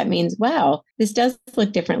envisioned. That means, wow, this does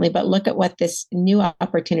look differently, but look at what this new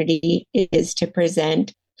opportunity is to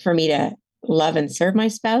present for me to love and serve my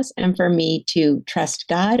spouse, and for me to trust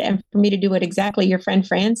God, and for me to do what exactly your friend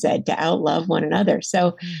Fran said, to outlove one another.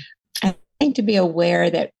 So I think to be aware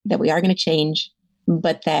that we are going to change,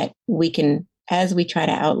 but that we can, as we try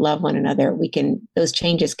to outlove one another, those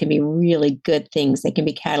changes can be really good things. They can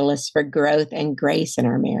be catalysts for growth and grace in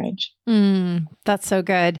our marriage. That's so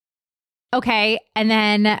good. Okay. And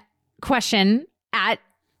then question, at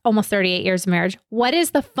almost 38 years of marriage, what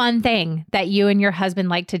is the fun thing that you and your husband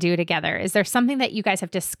like to do together? Is there something that you guys have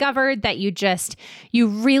discovered that you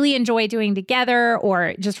really enjoy doing together,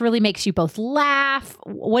 or just really makes you both laugh?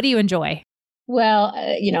 What do you enjoy? Well,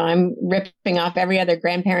 I'm ripping off every other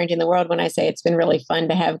grandparent in the world when I say it's been really fun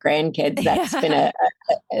to have grandkids.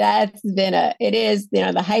 It is,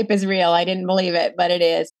 the hype is real. I didn't believe it, but it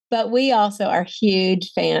is. But we also are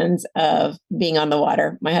huge fans of being on the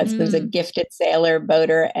water. My husband's a gifted sailor,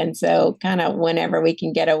 boater. And so kind of whenever we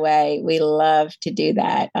can get away, we love to do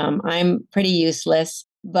that. I'm pretty useless,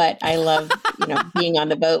 but I love, being on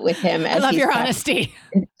the boat with him. I love your honesty.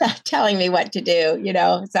 Telling me what to do,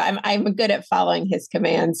 so I'm good at following his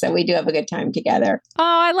commands. So we do have a good time together. Oh,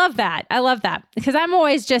 I love that. Because I'm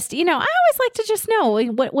always just, I always like to just know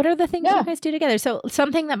what are the things you guys do together. So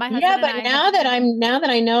something that my husband now that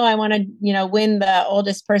I know I want to, win the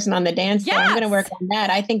oldest person on the dance floor, I'm going to work on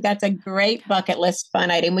that. I think that's a great bucket list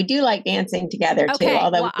fun item. We do like dancing together too,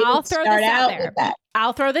 although I'll throw this out there. With that.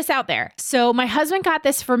 I'll throw this out there. So my husband got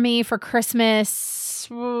this for me for Christmas,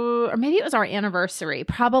 or maybe it was our anniversary,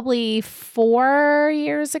 probably 4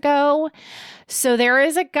 years ago. So there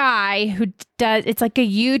is a guy who it's like a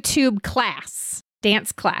YouTube class,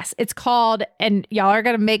 dance class. It's called, and y'all are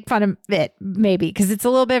going to make fun of it maybe because it's a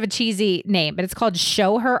little bit of a cheesy name, but it's called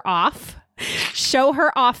Show Her Off. Show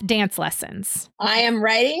Her Off Dance Lessons. I am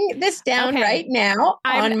writing this down right now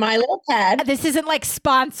on my little pad. This isn't like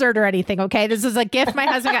sponsored or anything, okay? This is a gift my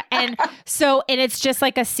husband got. And it's just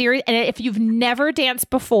like a series. And if you've never danced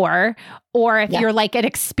before, or if you're like an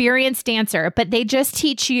experienced dancer, but they just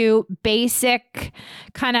teach you basic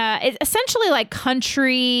kind of, essentially like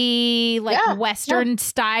country, like Western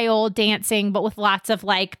style dancing, but with lots of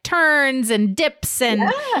like turns and dips and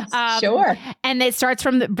sure. And it starts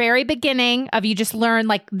from the very beginning of you just learn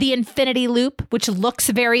like the infinity loop, which looks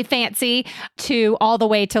very fancy, to all the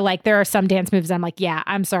way to like, there are some dance moves I'm like, yeah,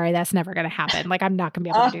 I'm sorry, that's never going to happen. Like, I'm not going to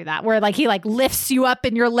be able to do that. Where like he like lifts you up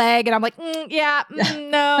in your leg and I'm like,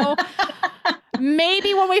 no.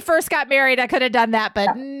 Maybe when we first got married, I could have done that,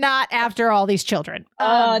 but not after all these children.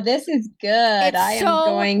 This is good. I am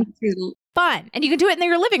going to fun, and you can do it in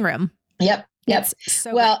your living room. Yep.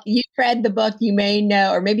 So well, you read the book, you may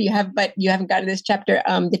know, or maybe you have, but you haven't gotten to this chapter.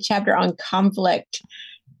 The chapter on conflict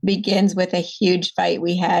begins with a huge fight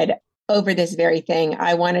we had over this very thing.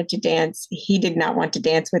 I wanted to dance. He did not want to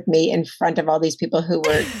dance with me in front of all these people who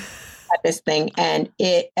were at this thing. And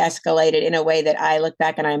it escalated in a way that I look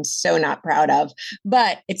back and I'm so not proud of,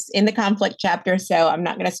 but it's in the conflict chapter. So I'm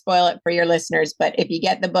not going to spoil it for your listeners, but if you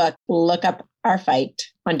get the book, look up our fight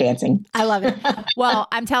on dancing. I love it. Well,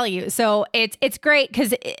 I'm telling you. So it's great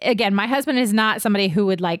because, again, my husband is not somebody who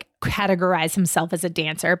would like categorize himself as a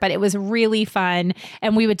dancer, but it was really fun.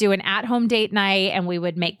 And we would do an at-home date night and we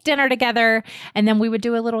would make dinner together. And then we would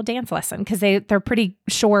do a little dance lesson because they're pretty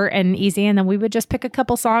short and easy. And then we would just pick a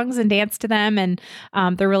couple songs and dance to them. And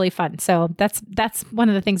they're really fun. So that's one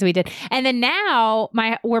of the things we did. And then now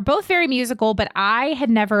we're both very musical, but I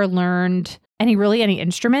had never learned any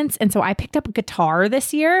instruments. And so I picked up a guitar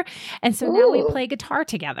this year. And so now we play guitar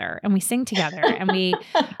together and we sing together and we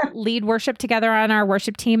lead worship together on our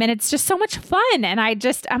worship team. And it's just so much fun. And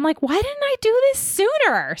I'm like, why didn't I do this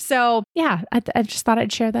sooner? So yeah, I just thought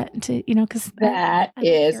I'd share that to, because that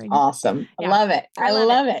is awesome. I love it. I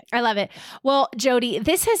love it. I love it. Well, Jodie,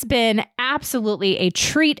 this has been absolutely a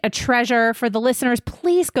treat, a treasure for the listeners.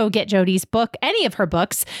 Please go get Jodie's book, any of her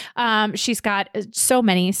books. She's got so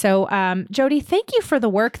many. So, Jodie, thank you for the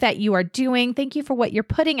work that you are doing. Thank you for what you're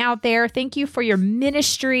putting out there. Thank you for your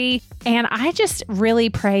ministry. And I just really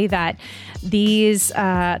pray that this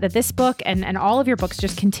book and all of your books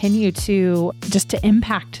just continue to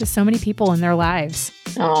impact so many people in their lives.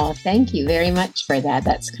 Oh, thank you very much for that.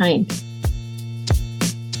 That's kind.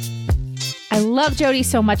 I love Jodie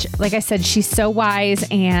so much. Like I said, she's so wise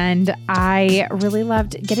and I really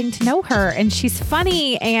loved getting to know her, and she's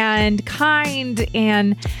funny and kind,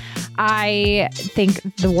 and I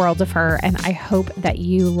think the world of her, and I hope that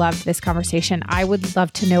you loved this conversation. I would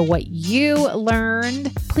love to know what you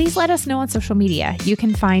learned. Please let us know on social media. You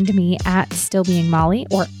can find me at Still Being Molly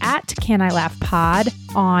or at Can I Laugh Pod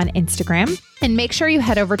on Instagram. And make sure you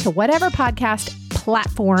head over to whatever podcast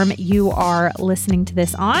platform you are listening to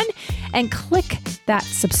this on and click that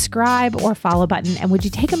subscribe or follow button. And would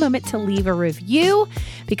you take a moment to leave a review?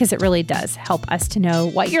 Because it really does help us to know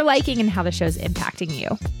what you're liking and how the show's impacting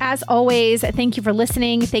you. As always, thank you for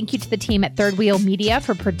listening. Thank you to the team at Third Wheel Media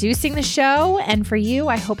for producing the show. And for you,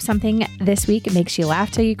 I hope something this week makes you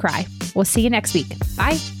laugh till you cry. We'll see you next week.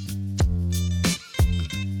 Bye.